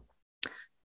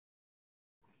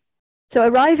 So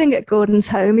arriving at Gordon's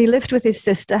home, he lived with his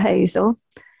sister Hazel.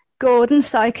 Gordon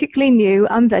psychically knew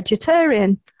I'm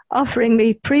vegetarian, offering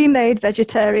me pre-made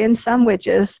vegetarian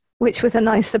sandwiches, which was a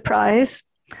nice surprise.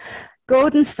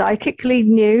 Gordon psychically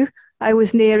knew I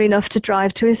was near enough to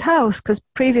drive to his house, because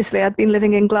previously I'd been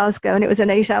living in Glasgow and it was an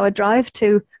 8-hour drive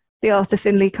to the Arthur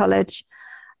Findlay College.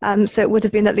 So it would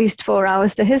have been at least 4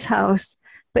 hours to his house.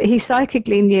 But he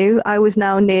psychically knew I was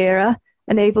now nearer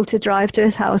and able to drive to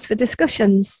his house for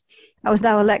discussions. I was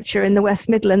now a lecturer in the West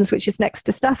Midlands, which is next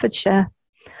to Staffordshire.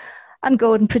 And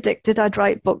Gordon predicted I'd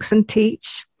write books and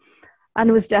teach,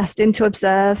 and was destined to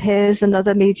observe his and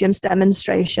other mediums'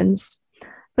 demonstrations.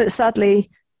 But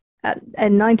sadly,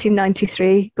 in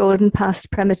 1993, Gordon passed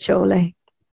prematurely.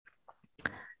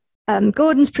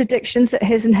 Gordon's predictions at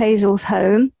his and Hazel's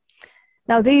home.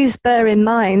 Now, these, bear in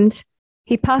mind,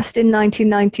 he passed in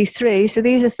 1993, so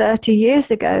these are 30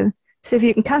 years ago. So if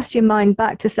you can cast your mind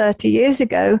back to 30 years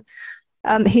ago,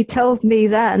 he told me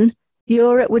then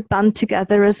Europe would band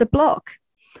together as a bloc.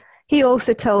 He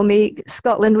also told me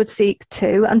Scotland would seek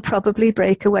to and probably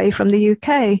break away from the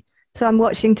UK. So I'm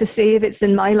watching to see if it's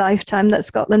in my lifetime that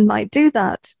Scotland might do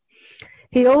that.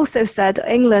 He also said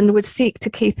England would seek to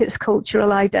keep its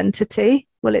cultural identity.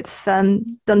 Well, it's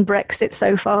done Brexit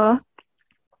so far.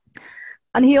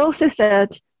 And he also said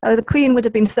the Queen would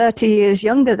have been 30 years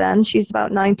younger then. She's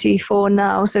about 94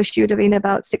 now, so she would have been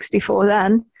about 64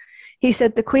 then. He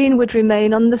said the Queen would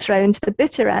remain on the throne to the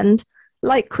bitter end,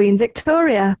 like Queen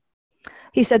Victoria.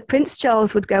 He said Prince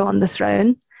Charles would go on the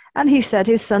throne, and he said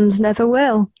his sons never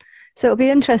will. So it'll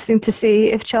be interesting to see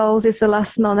if Charles is the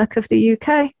last monarch of the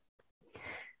UK.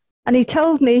 And he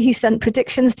told me he sent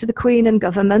predictions to the Queen and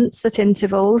governments at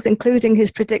intervals, including his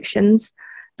predictions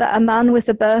that a man with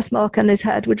a birthmark on his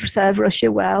head would serve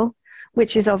Russia well,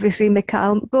 which is obviously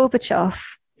Mikhail Gorbachev.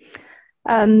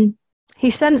 He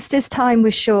sensed his time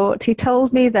was short. He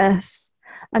told me this,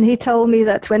 and he told me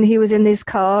that when he was in his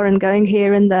car and going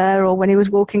here and there, or when he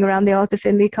was walking around the Arthur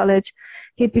Findlay College,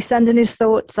 he'd be sending his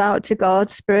thoughts out to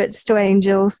God, spirits, to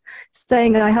angels,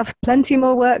 saying, I have plenty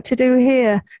more work to do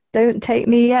here. Don't take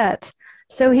me yet.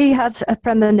 So he had a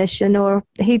premonition, or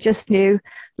he just knew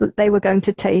that they were going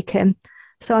to take him.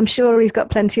 So I'm sure he's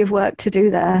got plenty of work to do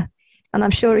there. And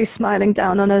I'm sure he's smiling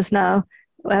down on us now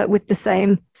with the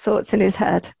same thoughts in his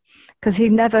head, because he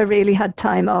never really had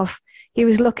time off. He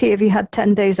was lucky if he had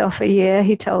 10 days off a year,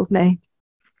 he told me.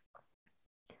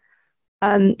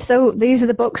 So these are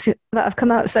the books that have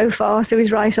come out so far. So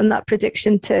he's right on that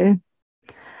prediction too.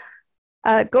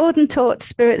 Gordon taught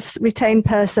spirits retain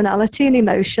personality and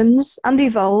emotions and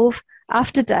evolve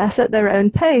after death at their own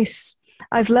pace.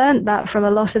 I've learned that from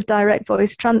a lot of direct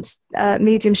voice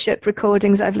mediumship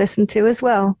recordings I've listened to as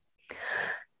well.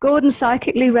 Gordon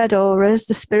psychically read auras,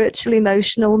 the spiritual,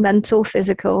 emotional, mental,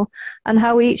 physical, and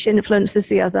how each influences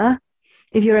the other.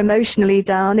 If you're emotionally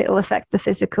down, it will affect the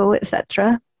physical,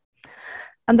 etc.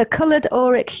 And the colored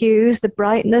auric hues, the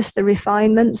brightness, the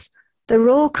refinements, they're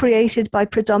all created by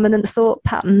predominant thought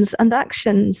patterns and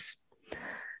actions.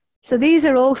 So these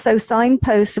are also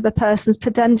signposts of a person's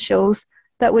potentials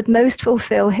that would most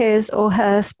fulfill his or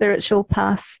her spiritual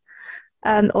path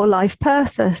or life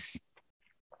purpose.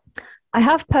 I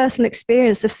have personal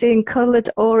experience of seeing colored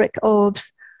auric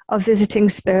orbs of visiting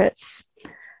spirits,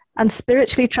 and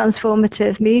spiritually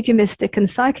transformative, mediumistic and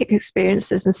psychic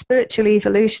experiences and spiritual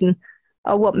evolution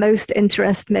are what most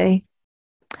interest me.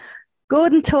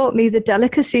 Gordon taught me the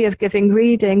delicacy of giving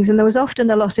readings, and there was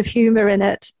often a lot of humor in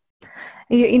it.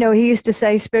 You know, he used to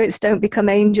say spirits don't become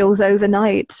angels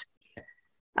overnight.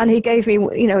 And he gave me,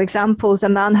 examples. A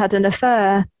man had an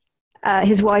affair.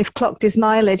 His wife clocked his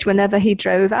mileage whenever he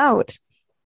drove out.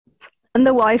 And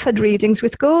the wife had readings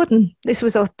with Gordon. This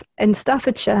was up in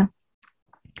Staffordshire.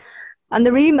 And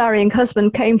the remarrying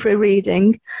husband came for a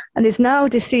reading, and his now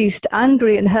deceased,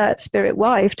 angry and hurt spirit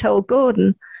wife told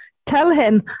Gordon, tell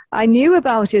him I knew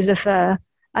about his affair,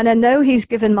 and I know he's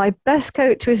given my best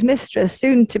coat to his mistress,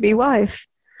 soon to be wife.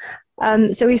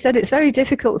 So he said it's very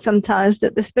difficult sometimes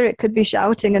that the spirit could be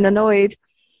shouting and annoyed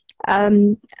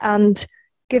and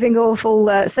giving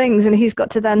awful things, and he's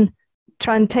got to then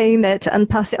try and tame it and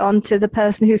pass it on to the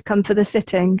person who's come for the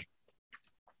sitting.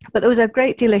 But there was a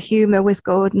great deal of humour with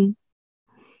Gordon.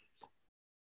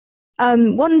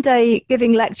 One day,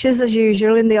 giving lectures as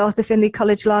usual in the Arthur Findlay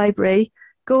College Library,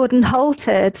 Gordon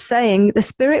halted, saying the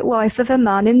spirit wife of a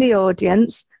man in the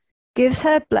audience gives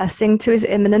her blessing to his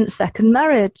imminent second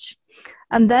marriage.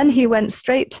 And then he went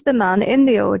straight to the man in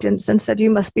the audience and said, you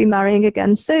must be marrying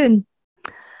again soon.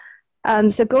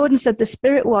 So Gordon said the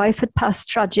spirit wife had passed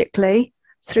tragically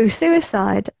through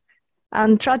suicide,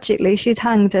 and tragically she'd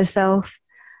hanged herself,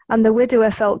 and the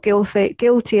widower felt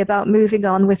guilty about moving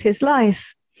on with his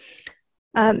life.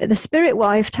 The spirit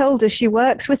wife told us she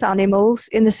works with animals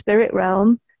in the spirit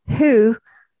realm who,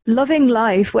 loving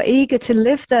life, were eager to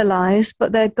live their lives,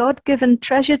 but their God-given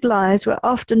treasured lives were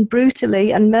often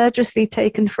brutally and murderously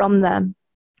taken from them.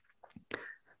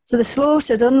 So the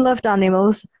slaughtered, unloved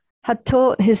animals had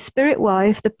taught his spirit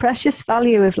wife the precious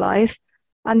value of life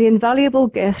and the invaluable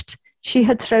gift she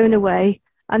had thrown away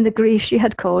and the grief she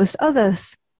had caused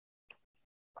others.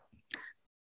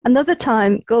 Another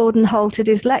time, Gordon halted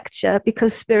his lecture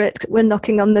because spirits were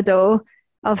knocking on the door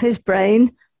of his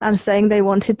brain and saying they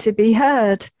wanted to be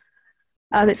heard.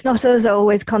 It's not us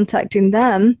always contacting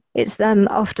them, it's them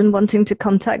often wanting to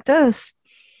contact us.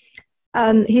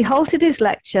 He halted his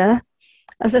lecture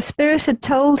as a spirit had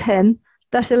told him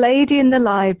that a lady in the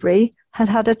library had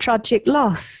had a tragic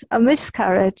loss, a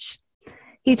miscarriage.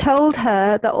 He told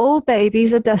her that all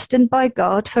babies are destined by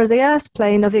God for the earth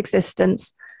plane of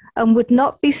existence and would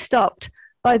not be stopped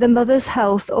by the mother's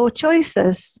health or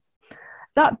choices.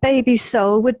 That baby's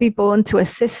soul would be born to a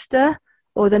sister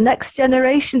or the next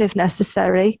generation if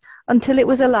necessary, until it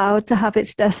was allowed to have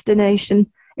its destination,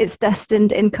 its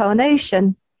destined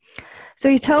incarnation. So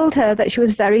he told her that she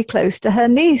was very close to her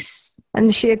niece,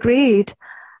 and she agreed.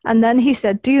 And then he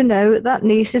said, do you know that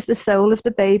niece is the soul of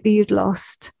the baby you'd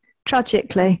lost,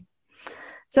 tragically.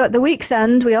 So at the week's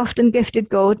end, we often gifted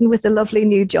Gordon with a lovely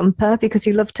new jumper because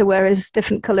he loved to wear his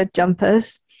different coloured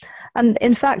jumpers. And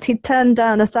in fact, he'd turned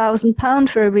down £1,000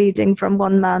 for a reading from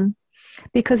one man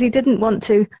because he didn't want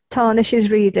to tarnish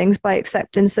his readings by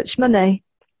accepting such money.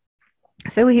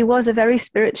 So he was a very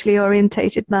spiritually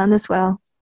orientated man as well.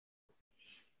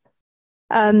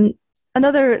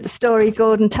 Another story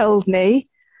Gordon told me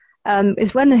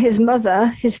is when his mother,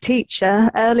 his teacher,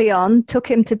 early on took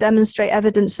him to demonstrate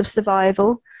evidence of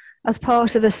survival as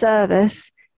part of a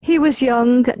service. He was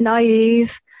young,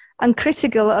 naive, and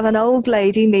critical of an old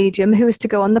lady medium who was to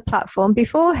go on the platform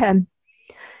before him,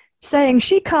 saying,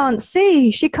 she can't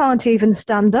see, she can't even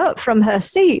stand up from her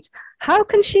seat. How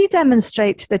can she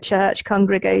demonstrate to the church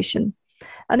congregation?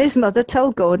 And his mother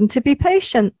told Gordon to be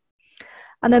patient.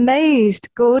 And amazed,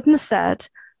 Gordon said,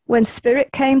 when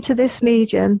spirit came to this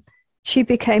medium, she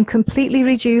became completely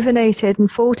rejuvenated and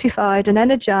fortified and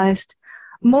energized.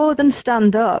 More than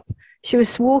stand up, she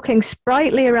was walking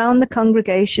sprightly around the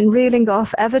congregation, reeling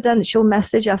off evidential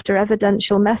message after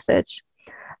evidential message.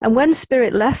 And when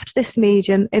spirit left this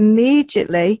medium,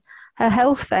 immediately her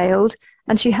health failed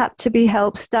and she had to be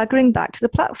helped staggering back to the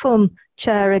platform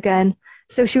chair again.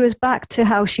 So she was back to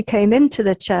how she came into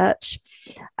the church.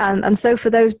 And so for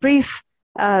those brief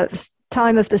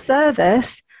time of the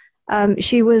service,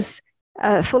 she was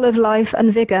full of life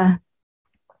and vigor.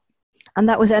 And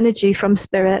that was energy from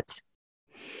spirit.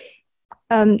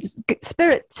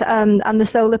 Spirit and the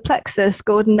solar plexus,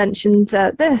 Gordon mentioned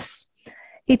this.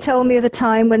 He told me of a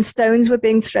time when stones were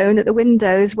being thrown at the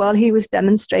windows while he was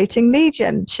demonstrating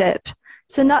mediumship.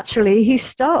 So naturally, he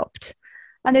stopped.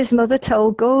 And his mother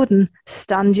told Gordon,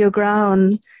 stand your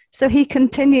ground. So he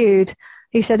continued,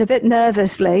 he said a bit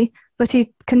nervously, but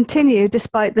he continued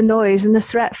despite the noise and the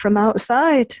threat from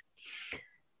outside.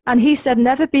 And he said,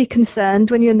 never be concerned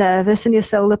when you're nervous and your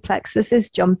solar plexus is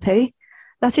jumpy.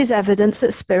 That is evidence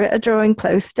that spirit are drawing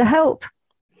close to help.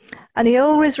 And he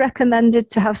always recommended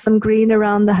to have some green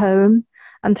around the home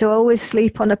and to always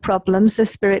sleep on a problem so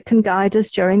spirit can guide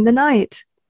us during the night.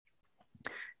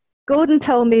 Gordon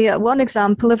told me one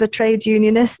example of a trade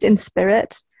unionist in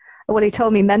spirit. Well, he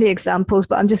told me many examples,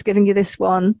 but I'm just giving you this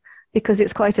one because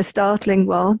it's quite a startling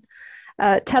one.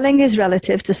 Telling his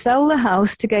relative to sell the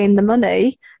house to gain the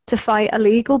money to fight a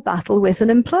legal battle with an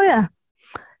employer.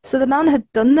 So the man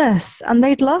had done this and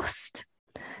they'd lost.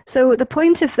 So the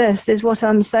point of this is what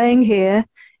I'm saying here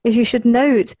is you should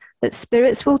note that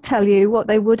spirits will tell you what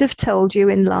they would have told you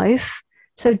in life.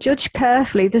 So judge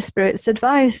carefully the spirit's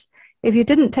advice. If you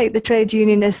didn't take the trade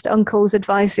unionist uncle's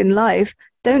advice in life,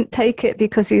 don't take it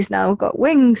because he's now got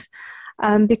wings,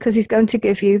 because he's going to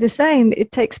give you the same.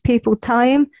 It takes people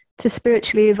time to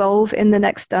spiritually evolve in the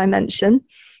next dimension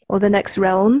or the next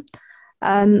realm.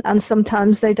 And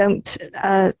sometimes they don't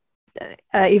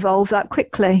evolve that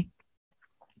quickly.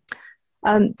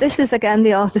 This is again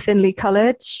the Arthur Findlay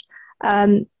College.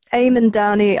 Eamon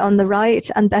Downey on the right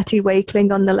and Betty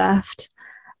Wakeling on the left.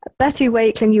 Betty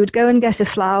Wakeling, you would go and get a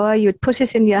flower, you would put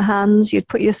it in your hands, you'd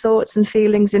put your thoughts and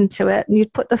feelings into it, and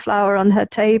you'd put the flower on her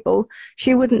table.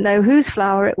 She wouldn't know whose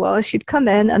flower it was. She'd come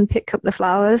in and pick up the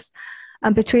flowers.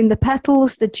 And between the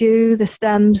petals, the dew, the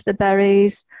stems, the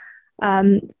berries,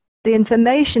 the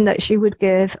information that she would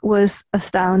give was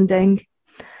astounding.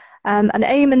 And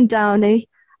Eamon Downey,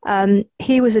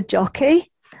 he was a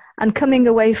jockey, and coming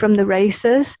away from the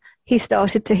races, he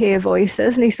started to hear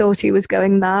voices and he thought he was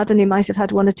going mad and he might have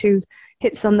had one or two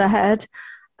hits on the head.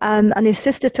 And his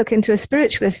sister took him to a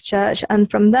spiritualist church.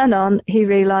 And from then on, he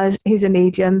realized he's a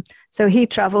medium. So he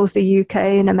travels the UK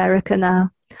and America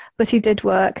now. But he did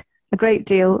work a great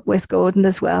deal with Gordon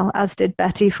as well, as did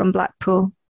Betty from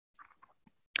Blackpool.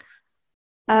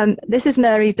 This is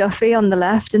Mary Duffy on the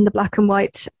left in the black and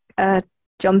white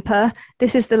jumper.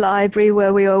 This is the library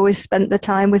where we always spent the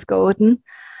time with Gordon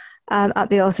at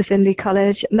the Arthur Findlay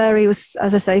College. Mary was,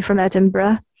 as I say, from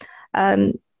Edinburgh.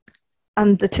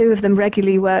 And the two of them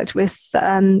regularly worked with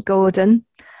Gordon.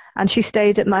 And she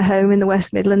stayed at my home in the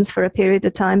West Midlands for a period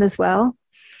of time as well.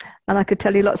 And I could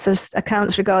tell you lots of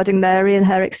accounts regarding Mary and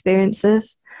her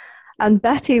experiences. And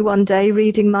Betty, one day,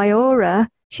 reading my aura,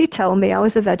 she told me I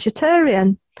was a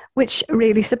vegetarian, which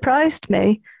really surprised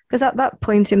me, because at that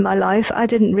point in my life, I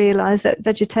didn't realize that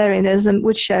vegetarianism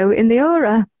would show in the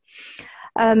aura.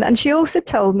 And she also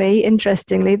told me,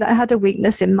 interestingly, that I had a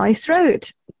weakness in my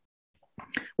throat,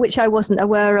 which I wasn't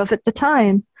aware of at the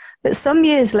time. But some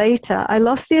years later, I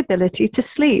lost the ability to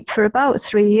sleep for about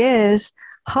 3 years,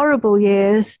 horrible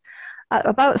years. At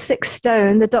about 6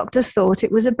 stone, the doctors thought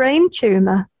it was a brain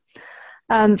tumor.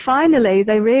 Finally,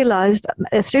 they realized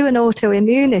through an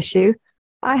autoimmune issue,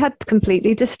 I had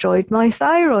completely destroyed my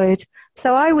thyroid.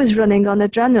 So I was running on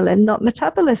adrenaline, not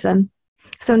metabolism.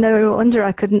 So no wonder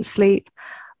I couldn't sleep.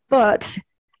 But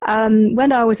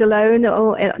when I was alone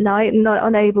all at night and not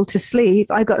unable to sleep,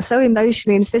 I got so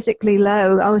emotionally and physically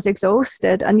low. I was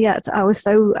exhausted, and yet I was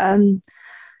so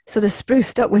sort of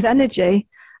spruced up with energy.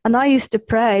 And I used to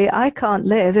pray, I can't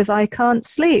live if I can't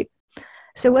sleep.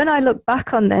 So when I look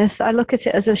back on this, I look at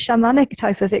it as a shamanic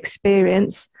type of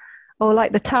experience, or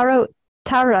like the tarot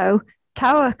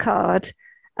tower card,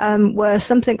 where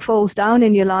something falls down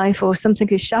in your life or something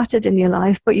is shattered in your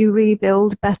life, but you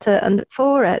rebuild better and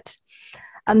for it.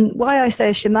 And why I say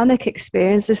a shamanic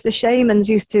experience is the shamans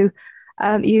used to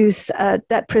use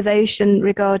deprivation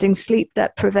regarding sleep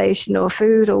deprivation or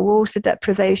food or water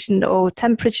deprivation or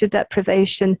temperature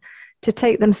deprivation to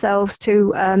take themselves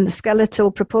to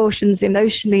skeletal proportions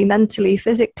emotionally, mentally,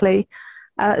 physically,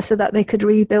 so that they could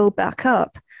rebuild back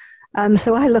up.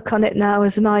 So I look on it now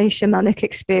as my shamanic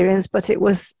experience, but it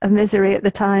was a misery at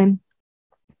the time.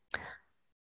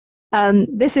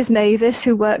 This is Mavis,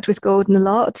 who worked with Gordon a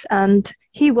lot, and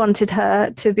he wanted her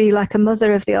to be like a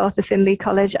mother of the Arthur Findlay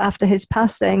College after his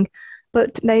passing,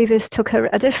 but Mavis took her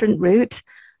a different route,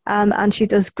 and she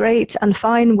does great and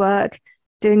fine work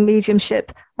doing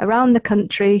mediumship around the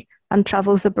country and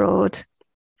travels abroad.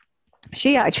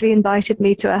 She actually invited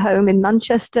me to her home in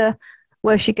Manchester,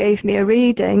 where she gave me a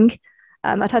reading.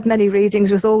 I'd had many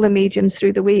readings with all the mediums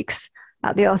through the weeks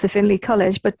at the Arthur Findlay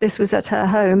College, but this was at her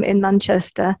home in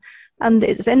Manchester. And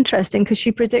it's interesting because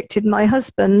she predicted my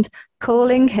husband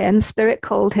calling him, Spirit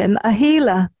called him a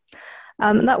healer.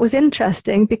 And that was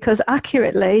interesting because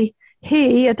accurately,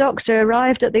 he, a doctor,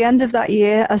 arrived at the end of that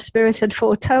year as Spirit had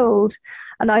foretold.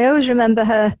 And I always remember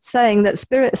her saying that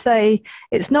Spirit say,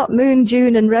 it's not moon,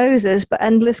 June and roses, but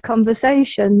endless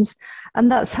conversations.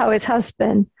 And that's how it has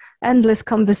been, endless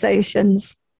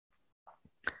conversations.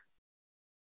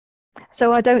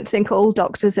 So I don't think all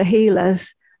doctors are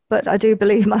healers, but I do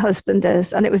believe my husband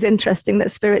is. And it was interesting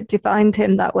that Spirit defined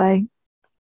him that way.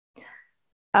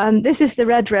 This is the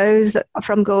red rose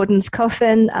from Gordon's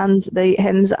coffin and the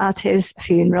hymns at his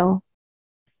funeral.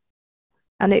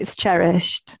 And it's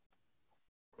cherished.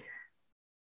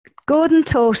 Gordon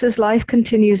taught us life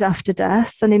continues after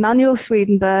death, and Emanuel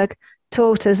Swedenborg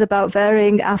taught us about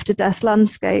varying after-death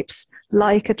landscapes,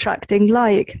 like attracting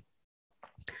like.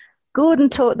 Gordon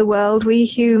taught the world we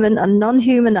human and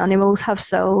non-human animals have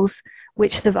souls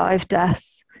which survive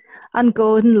death, and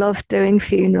Gordon loved doing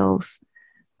funerals.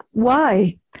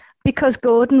 Why? Because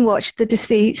Gordon watched the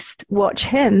deceased watch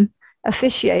him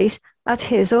officiate at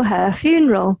his or her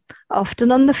funeral,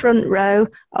 often on the front row,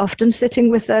 often sitting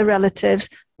with their relatives,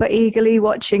 but eagerly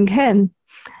watching him.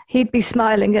 He'd be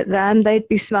smiling at them, they'd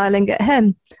be smiling at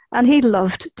him, and he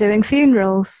loved doing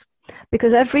funerals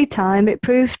because every time it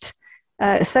proved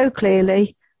so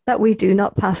clearly that we do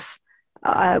not pass,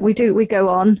 we go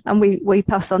on and we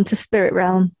pass on to spirit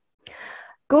realm.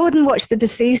 Gordon watched the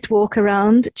deceased walk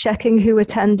around, checking who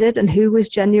attended and who was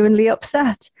genuinely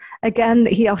upset. Again,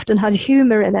 he often had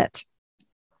humor in it.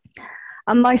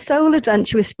 And my soul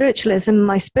adventure with spiritualism,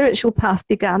 my spiritual path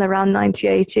began around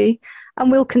 1980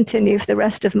 and will continue for the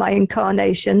rest of my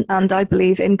incarnation and I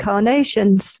believe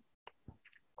incarnations.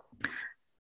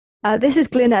 This is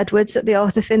Glyn Edwards at the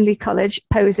Arthur Findlay College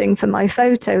posing for my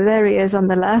photo. There he is on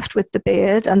the left with the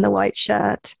beard and the white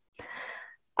shirt.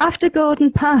 After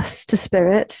Gordon passed to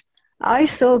spirit, I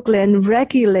saw Glyn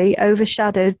regularly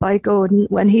overshadowed by Gordon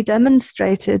when he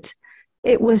demonstrated.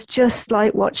 It was just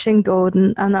like watching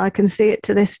Gordon, and I can see it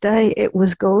to this day. It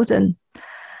was Gordon.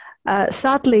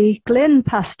 Sadly, Glyn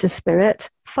passed to spirit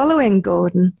following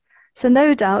Gordon, so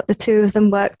no doubt the two of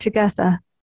them worked together.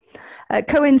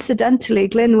 Coincidentally,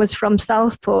 Glyn was from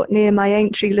Southport near my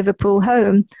Aintree, Liverpool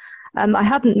home. I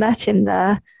hadn't met him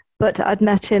there, but I'd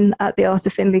met him at the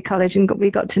Arthur Findlay College, and we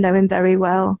got to know him very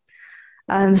well.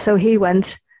 So he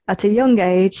went at a young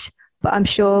age, but I'm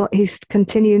sure he's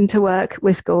continuing to work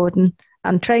with Gordon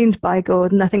and trained by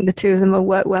Gordon. I think the two of them will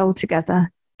work well together.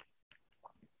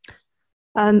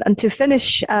 And to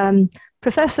finish,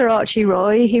 Professor Archie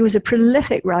Roy, he was a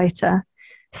prolific writer,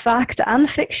 fact and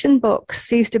fiction books.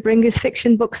 He used to bring his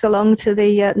fiction books along to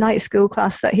the night school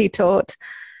class that he taught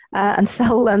and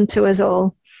sell them to us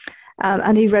all.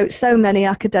 And he wrote so many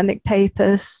academic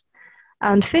papers.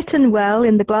 And fit and well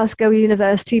in the Glasgow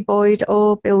University Boyd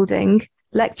Orr Building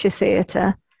lecture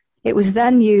theatre. It was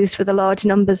then used for the large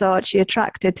numbers Archie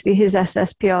attracted to his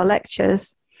SSPR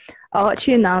lectures.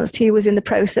 Archie announced he was in the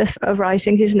process of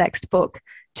writing his next book,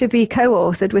 to be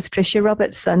co-authored with Tricia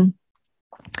Robertson.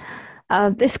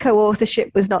 This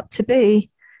co-authorship was not to be,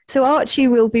 so Archie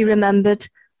will be remembered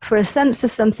for A Sense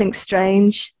of Something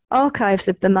Strange, Archives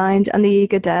of the Mind, and The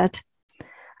Eager Dead.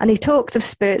 And he talked of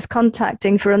spirits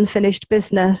contacting for unfinished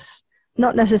business,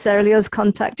 not necessarily us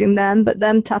contacting them, but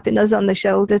them tapping us on the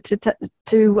shoulder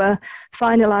to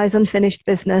finalize unfinished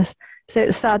business. So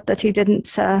it's sad that he didn't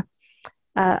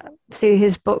see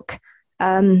his book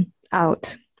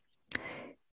out.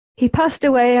 He passed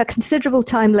away a considerable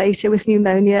time later with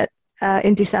pneumonia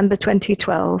in December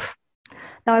 2012.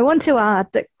 Now, I want to add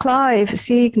that Clive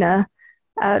Siegner,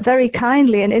 very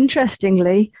kindly and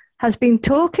interestingly, has been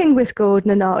talking with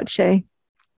Gordon and Archie.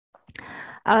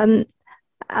 And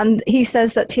he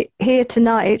says that here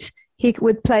tonight, he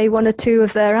would play one or two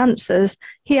of their answers.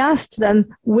 He asked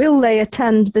them, will they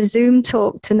attend the Zoom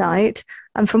talk tonight?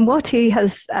 And from what he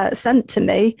has sent to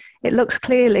me, it looks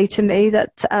clearly to me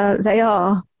that they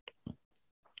are.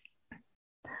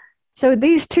 So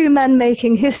these two men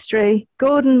making history,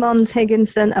 Gordon Mons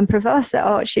Higginson and Professor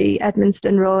Archie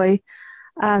Edmonston Roy,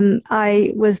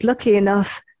 I was lucky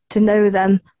enough to know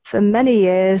them for many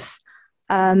years,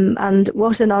 and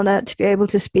what an honor to be able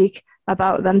to speak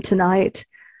about them tonight.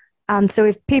 And so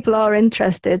if people are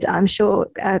interested, I'm sure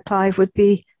Clive would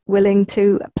be willing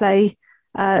to play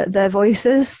their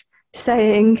voices,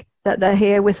 saying that they're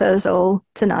here with us all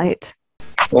tonight.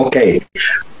 Okay.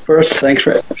 First,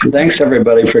 thanks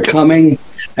everybody for coming.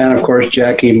 And of course,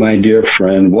 Jackie, my dear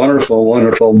friend, wonderful,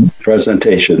 wonderful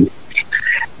presentation.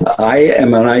 I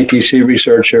am an ITC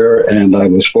researcher, and I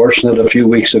was fortunate a few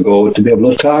weeks ago to be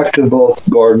able to talk to both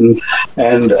Gordon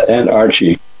and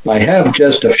Archie. I have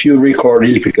just a few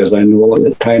recordings because I know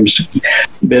that time's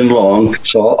been long,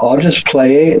 so I'll just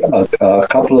play a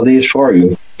couple of these for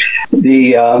you.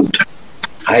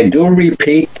 I do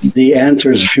repeat the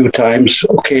answers a few times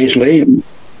occasionally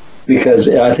because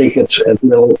I think it's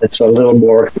a little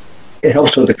more. It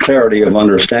helps with the clarity of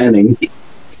understanding.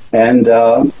 And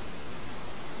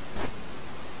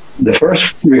the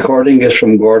first recording is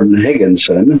from Gordon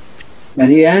Higginson,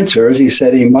 and he answers. He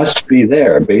said he must be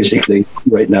there, basically,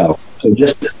 right now. So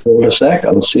just hold a sec.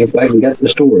 I'll see if I can get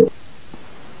this to work.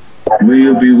 Will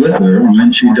you be with her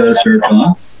when she does her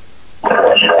talk?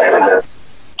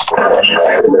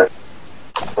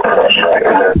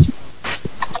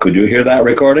 Could you hear that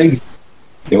recording?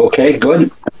 Okay,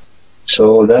 good.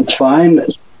 So that's fine.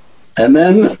 And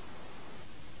then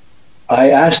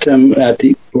I asked him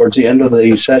towards the end of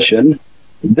the session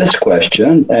this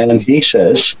question, and he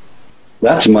says,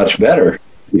 that's much better.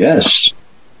 Yes.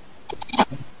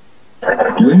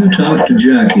 Will you talk to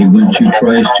Jackie when she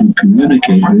tries to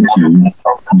communicate with you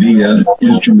via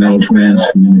instrumental trance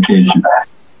communication?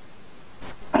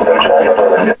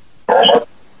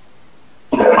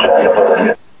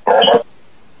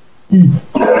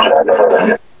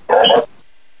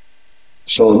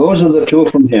 So those are the two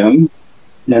from him.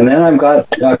 And then I've got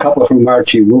a couple from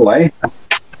Archie Roy.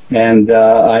 And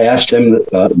I asked him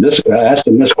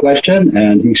this question,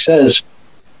 and he says,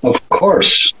 of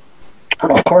course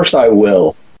I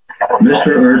will.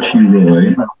 Mr. Archie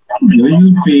Roy, will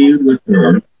you be with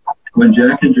her when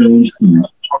Jackie Jones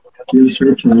gives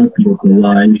her talk about the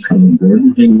lives of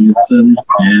Gordon Higginson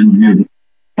and you?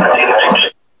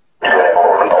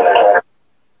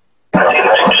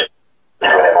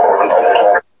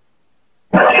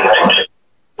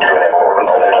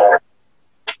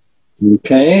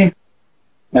 Okay.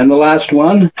 And the last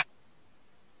one,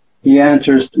 he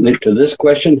answers to this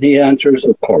question, he answers,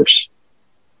 of course.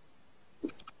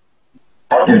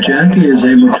 If Jackie is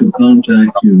able to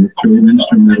contact you through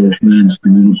instrumental trance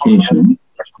communication,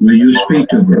 will you speak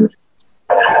to her?